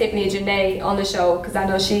I can have Tiffany Janae on the show, because I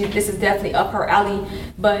know this is definitely up her alley.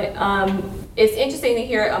 But it's interesting to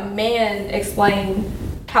hear a man explain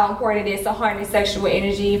how important it is to harness sexual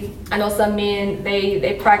energy. I know some men,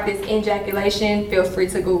 they practice ejaculation. Feel free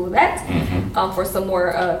to Google that for some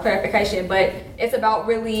more clarification. But it's about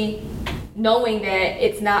really knowing that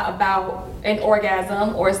it's not about an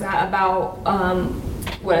orgasm, or it's not about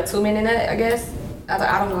a 2 minute nut, I guess.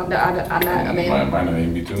 I don't know. I'm not a man. Might not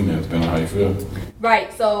even be 2 minutes, depending on how you feel.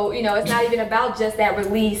 Right. So it's not even about just that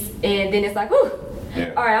release, and then it's like, whew.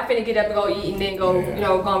 Yeah. All right, I'm finna get up and go eat, and then go,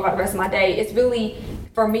 go on about the rest of my day. It's really,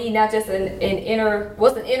 for me, not just an inner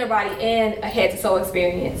body and a head to toe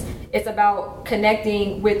experience. It's about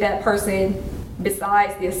connecting with that person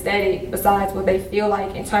besides the aesthetic, besides what they feel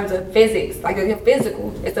like in terms of physics, like the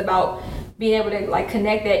physical. It's about being able to like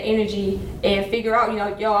connect that energy and figure out,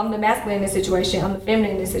 I'm the masculine in this situation, I'm the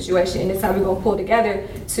feminine in this situation, and this is how we're gonna pull together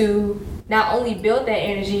to not only build that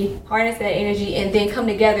energy, harness that energy, and then come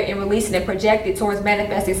together and release it and project it towards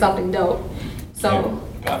manifesting something dope. So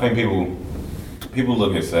I think people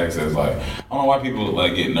look at sex as like, I don't know why people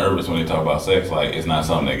like get nervous when they talk about sex. Like, it's not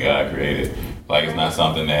something that God created. Like, it's not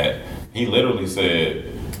something that He literally said,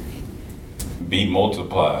 be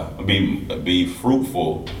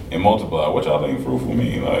fruitful and multiply. What y'all think fruitful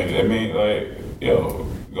mean? Like, I mean, like,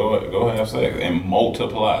 go have sex and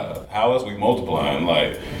multiply. How else we multiplying?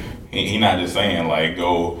 Like, he not just saying like,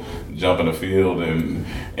 go jump in the field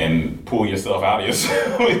and pull yourself out of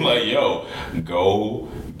yourself. He's like, go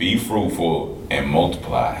be fruitful and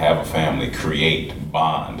multiply, have a family, create,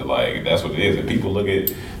 bond. Like, that's what it is. And people look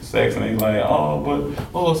at sex and they like,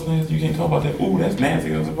 it's nasty, you can't talk about that. Ooh, that's nasty.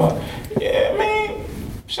 That's about, yeah, man,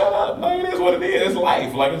 shut up. Like, it is what it is. It's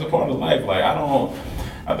life. Like, it's a part of life. Like,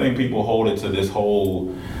 I think people hold it to this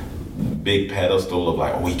whole big pedestal of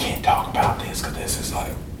like, we can't talk about this because this is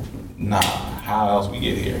like, nah, how else we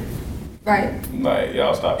get here? right. Like,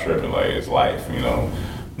 y'all stop tripping. Like, it's life,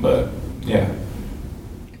 But, yeah.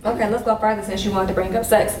 Okay, let's go further since you wanted to bring up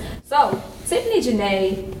sex. So, Tiffany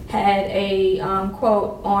Janae had a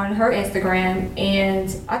quote on her Instagram, and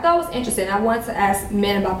I thought it was interesting. I wanted to ask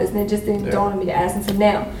men about this, and it just didn't dawn on me to ask until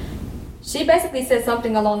now. She basically said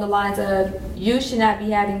something along the lines of, you should not be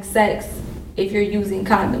having sex if you're using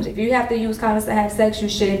condoms. If you have to use condoms to have sex, you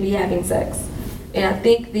shouldn't be having sex. And I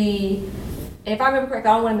think if I remember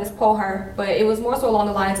correctly, I don't want to misquote her, but it was more so along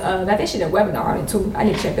the lines of, I think she did a webinar on it too. I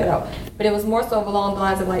need to check that out. But it was more so along the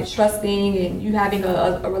lines of like trusting and you having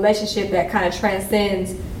a relationship that kind of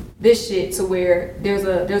transcends this shit to where there's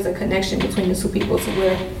a connection between the two people to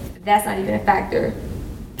where that's not even a factor.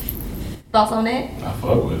 Thoughts on that? I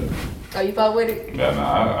fuck with it. Oh, you fuck with it? Yeah, no,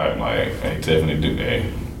 I'm like, hey, Tiffany, do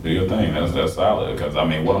your thing. That's solid. Because, I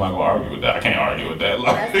mean, what am I going to argue with that? I can't argue with that.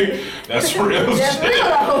 Like, that's real That's shit. real.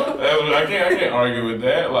 I can't argue with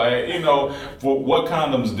that. Like, for what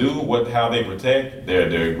condoms do, how they protect,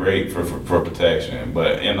 they're great for protection.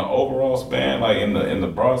 But in the overall span, like in the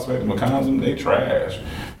broad spectrum of condoms, they trash.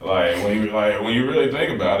 Like when you really think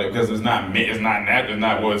about it, because it's not natural, it's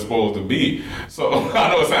not what it's supposed to be. So I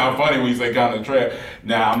know it sounds funny when you say kind of trash.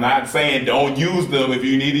 Now I'm not saying don't use them if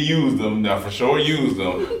you need to use them. Now for sure use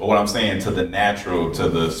them. But what I'm saying, to the natural, to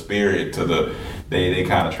the spirit, to the they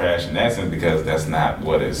kind of trash in that sense, because that's not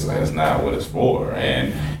what it's for.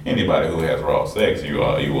 And anybody who has raw sex, you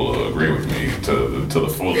will agree with me to the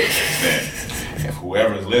fullest extent. If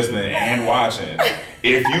whoever's listening and watching,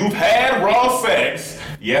 if you've had raw sex,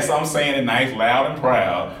 yes, I'm saying it nice, loud, and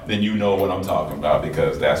proud, then you know what I'm talking about,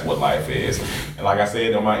 because that's what life is. And like I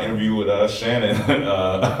said in my interview with Shannon,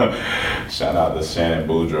 shout out to Shannon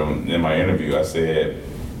Boudreaux, in my interview, I said,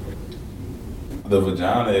 the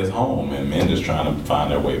vagina is home, and men just trying to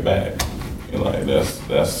find their way back. You're like, that's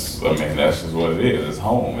just what it is. It's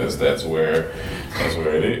home. That's where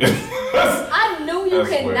it is. I knew you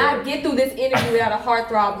could not get through this interview without a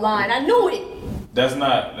heartthrob line. I knew it. That's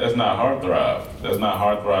not heartthrob. That's not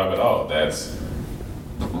heartthrob at all. That's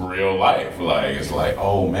real life. Like, it's like,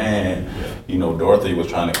 oh man, Dorothy was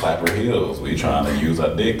trying to clap her heels. We trying to use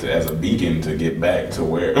our dick as a beacon to get back to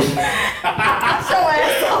where to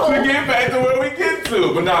get back to where we get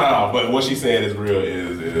to. But no. But what she said is real.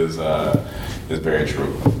 Is very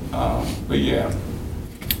true. But yeah.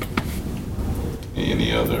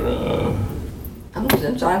 Any other? I'm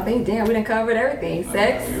just trying to think. Damn, we done covered everything.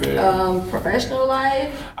 Sex, professional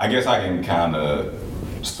life. I guess I can kind of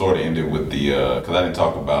sort of end it with the because I didn't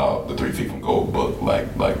talk about the 3 Feet from Gold book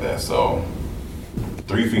like that. So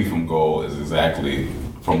 3 Feet from Gold is exactly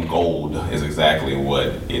what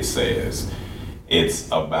it says. It's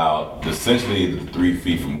about, essentially, the 3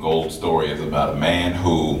 Feet from Gold story is about a man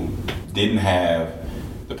who didn't have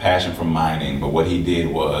the passion for mining, but what he did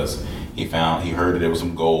was he heard that there was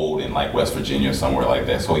some gold in like West Virginia or somewhere like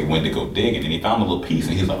that, so he went to go dig it, and he found a little piece,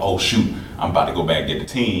 and he's like, oh shoot, I'm about to go back, get the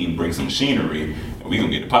team, bring some machinery, and we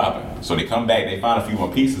gonna get it popping. So they come back, they find a few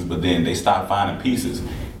more pieces, but then they stop finding pieces,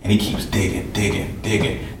 and he keeps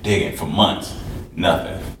digging for months,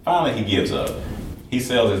 nothing. Finally he gives up. He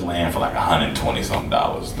sells his land for like $120 something,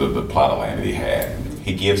 the plot of land that he had.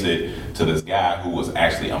 He gives it to this guy who was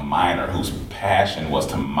actually a miner, whose passion was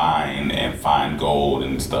to mine and find gold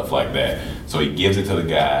and stuff like that. So he gives it to the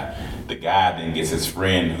guy. The guy then gets his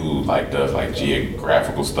friend who does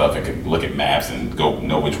geographical stuff and can look at maps and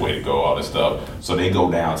know which way to go, all this stuff. So they go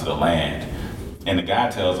down to the land. And the guy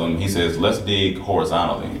tells them, he says, let's dig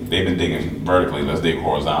horizontally. They've been digging vertically, let's dig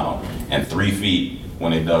horizontal. And 3 feet,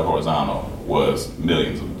 when they dug horizontal, was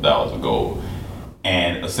millions of dollars of gold.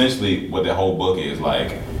 And essentially what the whole book is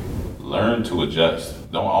like, learn to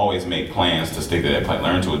adjust. Don't always make plans to stick to that plan.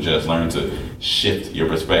 Learn to adjust, learn to shift your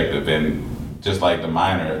perspective. And just like the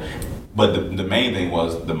miner, but the main thing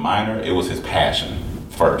was the miner, it was his passion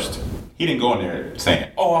first. He didn't go in there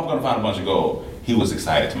saying, oh, I'm gonna find a bunch of gold. He was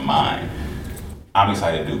excited to mine. I'm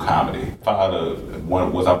excited to do comedy. If I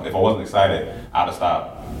wasn't excited, I'd have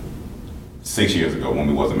stopped 6 years ago when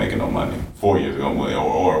we wasn't making no money, 4 years ago,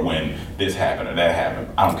 or when this happened or that happened.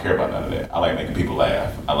 I don't care about none of that. I like making people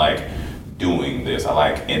laugh. I like doing this. I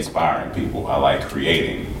like inspiring people. I like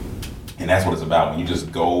creating. And that's what it's about. When you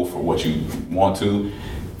just go for what you want to,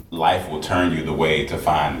 life will turn you the way to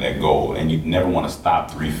find that goal. And you never want to stop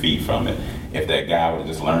 3 feet from it. If that guy would have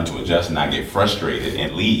just learned to adjust and not get frustrated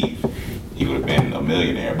and leave, he would have been a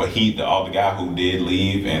millionaire. But the guy who did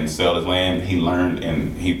leave and sell his land, he learned,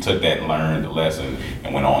 and he took that and learned the lesson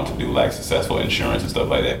and went on to do successful insurance and stuff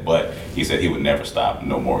like that. But he said he would never stop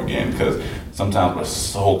no more again, because sometimes we're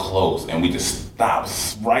so close and we just stop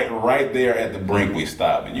right there at the brink. We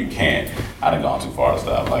stop, and you can't. I done gone too far to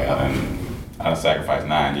stop. I done sacrificed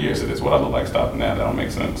 9 years to this. What I look like stopping now? That don't make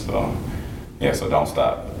sense. So yeah, so don't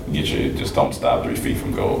stop. Just don't stop 3 feet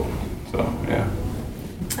from gold. So yeah.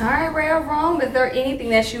 All right, Real Rome, is there anything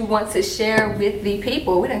that you want to share with the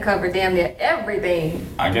people? We done covered damn near everything.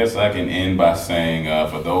 I guess I can end by saying,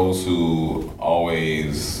 for those who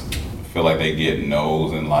always feel like they get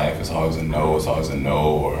no's in life, it's always a no,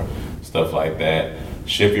 or stuff like that,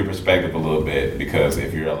 shift your perspective a little bit, because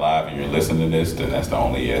if you're alive and you're listening to this, then that's the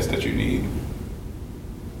only yes that you need.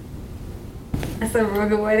 That's a real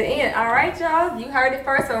good way to end. All right, y'all. You heard it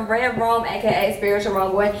first from Red Rome, a.k.a. Spiritual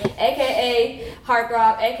Rome Boy, a.k.a.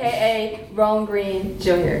 Heartthrob, a.k.a. Rome Green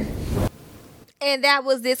Jr. And that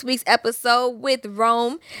was this week's episode with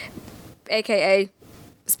Rome, a.k.a.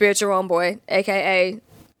 Spiritual Rome Boy, a.k.a.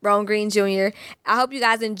 Rome Green Jr. I hope you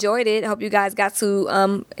guys enjoyed it. I hope you guys got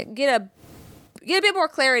to get a get a bit more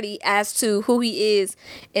clarity as to who he is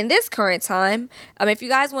in this current time. If you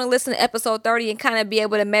guys want to listen to episode 30 and kind of be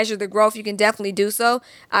able to measure the growth, you can definitely do so.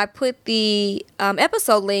 I put the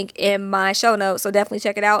episode link in my show notes, so definitely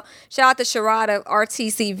check it out. Shout out to Sharad of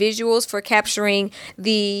RTC Visuals for capturing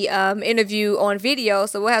the interview on video,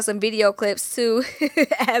 so we'll have some video clips too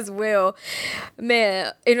as well.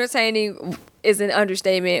 Man, entertaining is an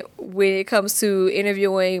understatement when it comes to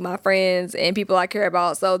interviewing my friends and people I care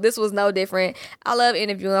about. So this was no different. I love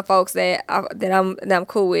interviewing folks that I'm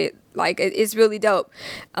cool with. Like, it's really dope.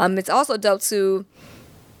 It's also dope to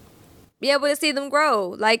be able to see them grow.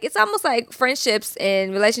 Like, it's almost like friendships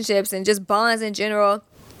and relationships and just bonds in general.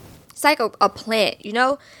 It's like a plant, you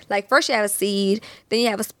know? Like, first you have a seed, then you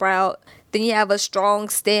have a sprout, then you have a strong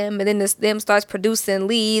stem, and then the stem starts producing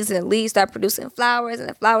leaves, and leaves start producing flowers, and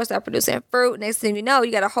the flowers start producing fruit. Next thing you know,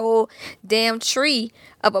 you got a whole damn tree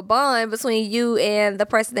of a bond between you and the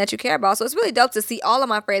person that you care about. So it's really dope to see all of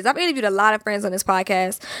my friends. I've interviewed a lot of friends on this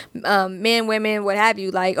podcast, men, women, what have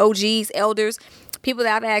you, like OGs, elders, people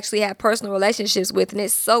that I've actually had personal relationships with. And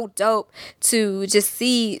it's so dope to just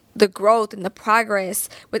see the growth and the progress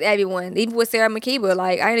with everyone. Even with Sarah Makiba,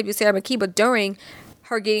 like I interviewed Sarah Makiba during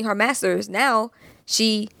her getting her master's. Now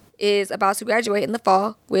she is about to graduate in the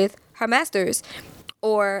fall with her master's.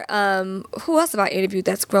 Or who else have I interviewed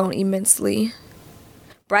that's grown immensely?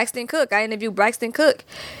 Braxton Cook. I interviewed Braxton Cook.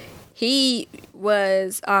 He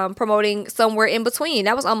was promoting Somewhere in Between.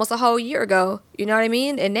 That was almost a whole year ago. You know what I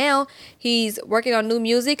mean? And now he's working on new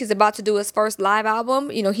music. He's about to do his first live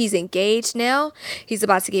album. You know, he's engaged now. He's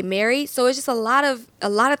about to get married. So it's just a lot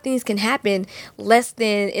of things can happen in less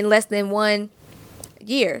than 1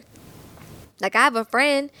 year. Like, I have a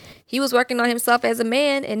friend, he was working on himself as a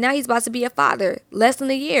man, and now he's about to be a father less than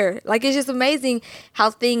a year. Like, it's just amazing how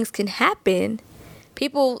things can happen.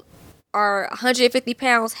 People are 150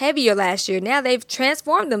 pounds heavier last year. Now they've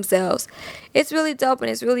transformed themselves. It's really dope and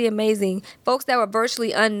it's really amazing. Folks that were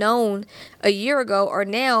virtually unknown a year ago are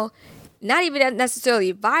now not even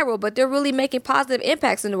necessarily viral, but they're really making positive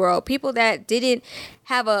impacts in the world. People that didn't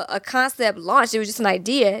have a concept launched, it was just an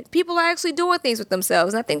idea. People are actually doing things with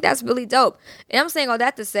themselves, and I think that's really dope. And I'm saying all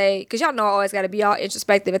that to say, because y'all know I always got to be all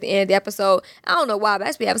introspective at the end of the episode. I don't know why, but I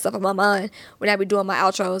just be having stuff on my mind when I be doing my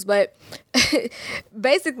outros. But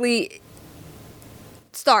basically,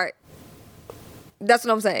 start. That's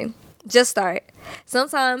what I'm saying. Just start.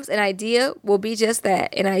 Sometimes an idea will be just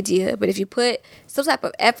that, an idea. But if you put some type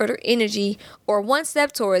of effort or energy or one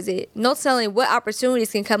step towards it, no telling what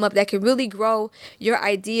opportunities can come up that can really grow your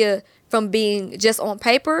idea from being just on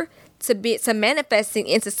paper to manifesting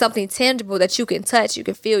into something tangible that you can touch, you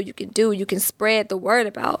can feel, you can do, you can spread the word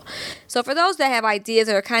about. So for those that have ideas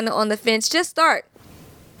that are kind of on the fence, just start.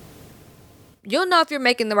 You'll know if you're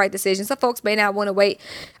making the right decision. Some folks may not want to wait.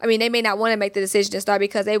 I mean, they may not want to make the decision to start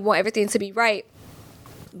because they want everything to be right.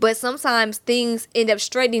 But sometimes things end up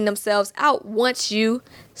straightening themselves out once you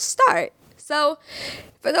start. So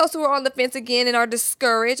for those who are on the fence again and are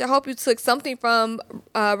discouraged, I hope you took something from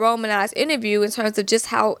Roman and I's interview in terms of just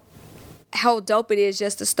how dope it is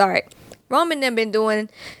just to start. Roman and them been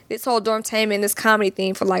doing this whole dormtainment, this comedy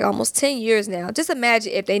thing for like almost 10 years now. Just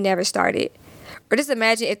imagine if they never started. Or just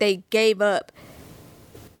imagine if they gave up.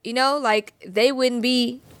 You know, like they wouldn't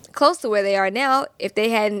be close to where they are now if they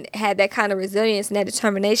hadn't had that kind of resilience and that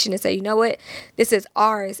determination to say, you know what, this is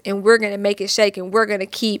ours and we're going to make it shake and we're going to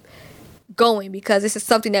keep going because this is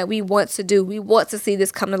something that we want to do. We want to see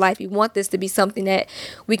this come to life. We want this to be something that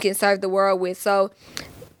we can serve the world with. So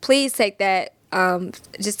please take that.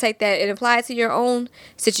 Just take that and apply it to your own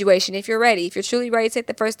situation. If you're ready, if you're truly ready to take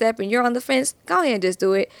the first step and you're on the fence, go ahead and just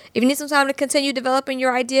do it. If you need some time to continue developing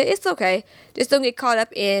your idea, it's okay. Just don't get caught up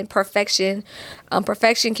in perfection.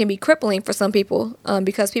 Perfection can be crippling for some people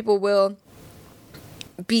because people will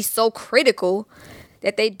be so critical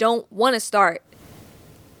that they don't want to start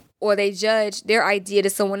or they judge their idea to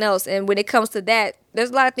someone else. And when it comes to that,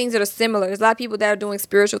 there's a lot of things that are similar. There's a lot of people that are doing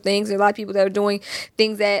spiritual things. There's a lot of people that are doing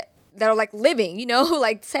things that are like living, you know,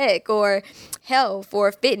 like tech or health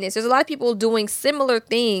or fitness. There's a lot of people doing similar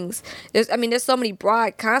things. There's so many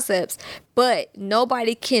broad concepts, but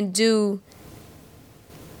nobody can do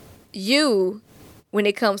you when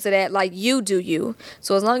it comes to that like you do you.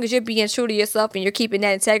 So as long as you're being true to yourself and you're keeping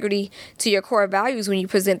that integrity to your core values when you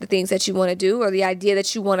present the things that you want to do or the idea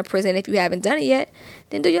that you want to present if you haven't done it yet,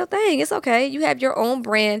 then do your thing. It's okay. You have your own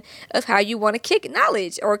brand of how you want to kick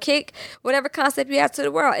knowledge or kick whatever concept you have to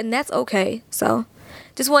the world, and that's okay. So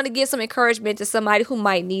just want to give some encouragement to somebody who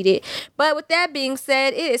might need it. But with that being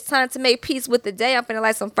said, it is time to make peace with the day. I'm finna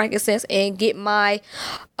light some frankincense and get my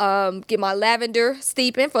lavender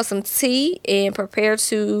steeping for some tea and prepare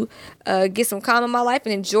to get some calm in my life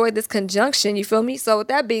and enjoy this conjunction. You feel me? So with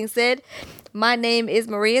that being said, my name is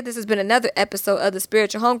Maria. This has been another episode of the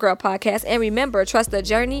Spiritual Homegirl Podcast. And remember, trust the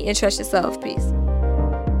journey and trust yourself. Peace.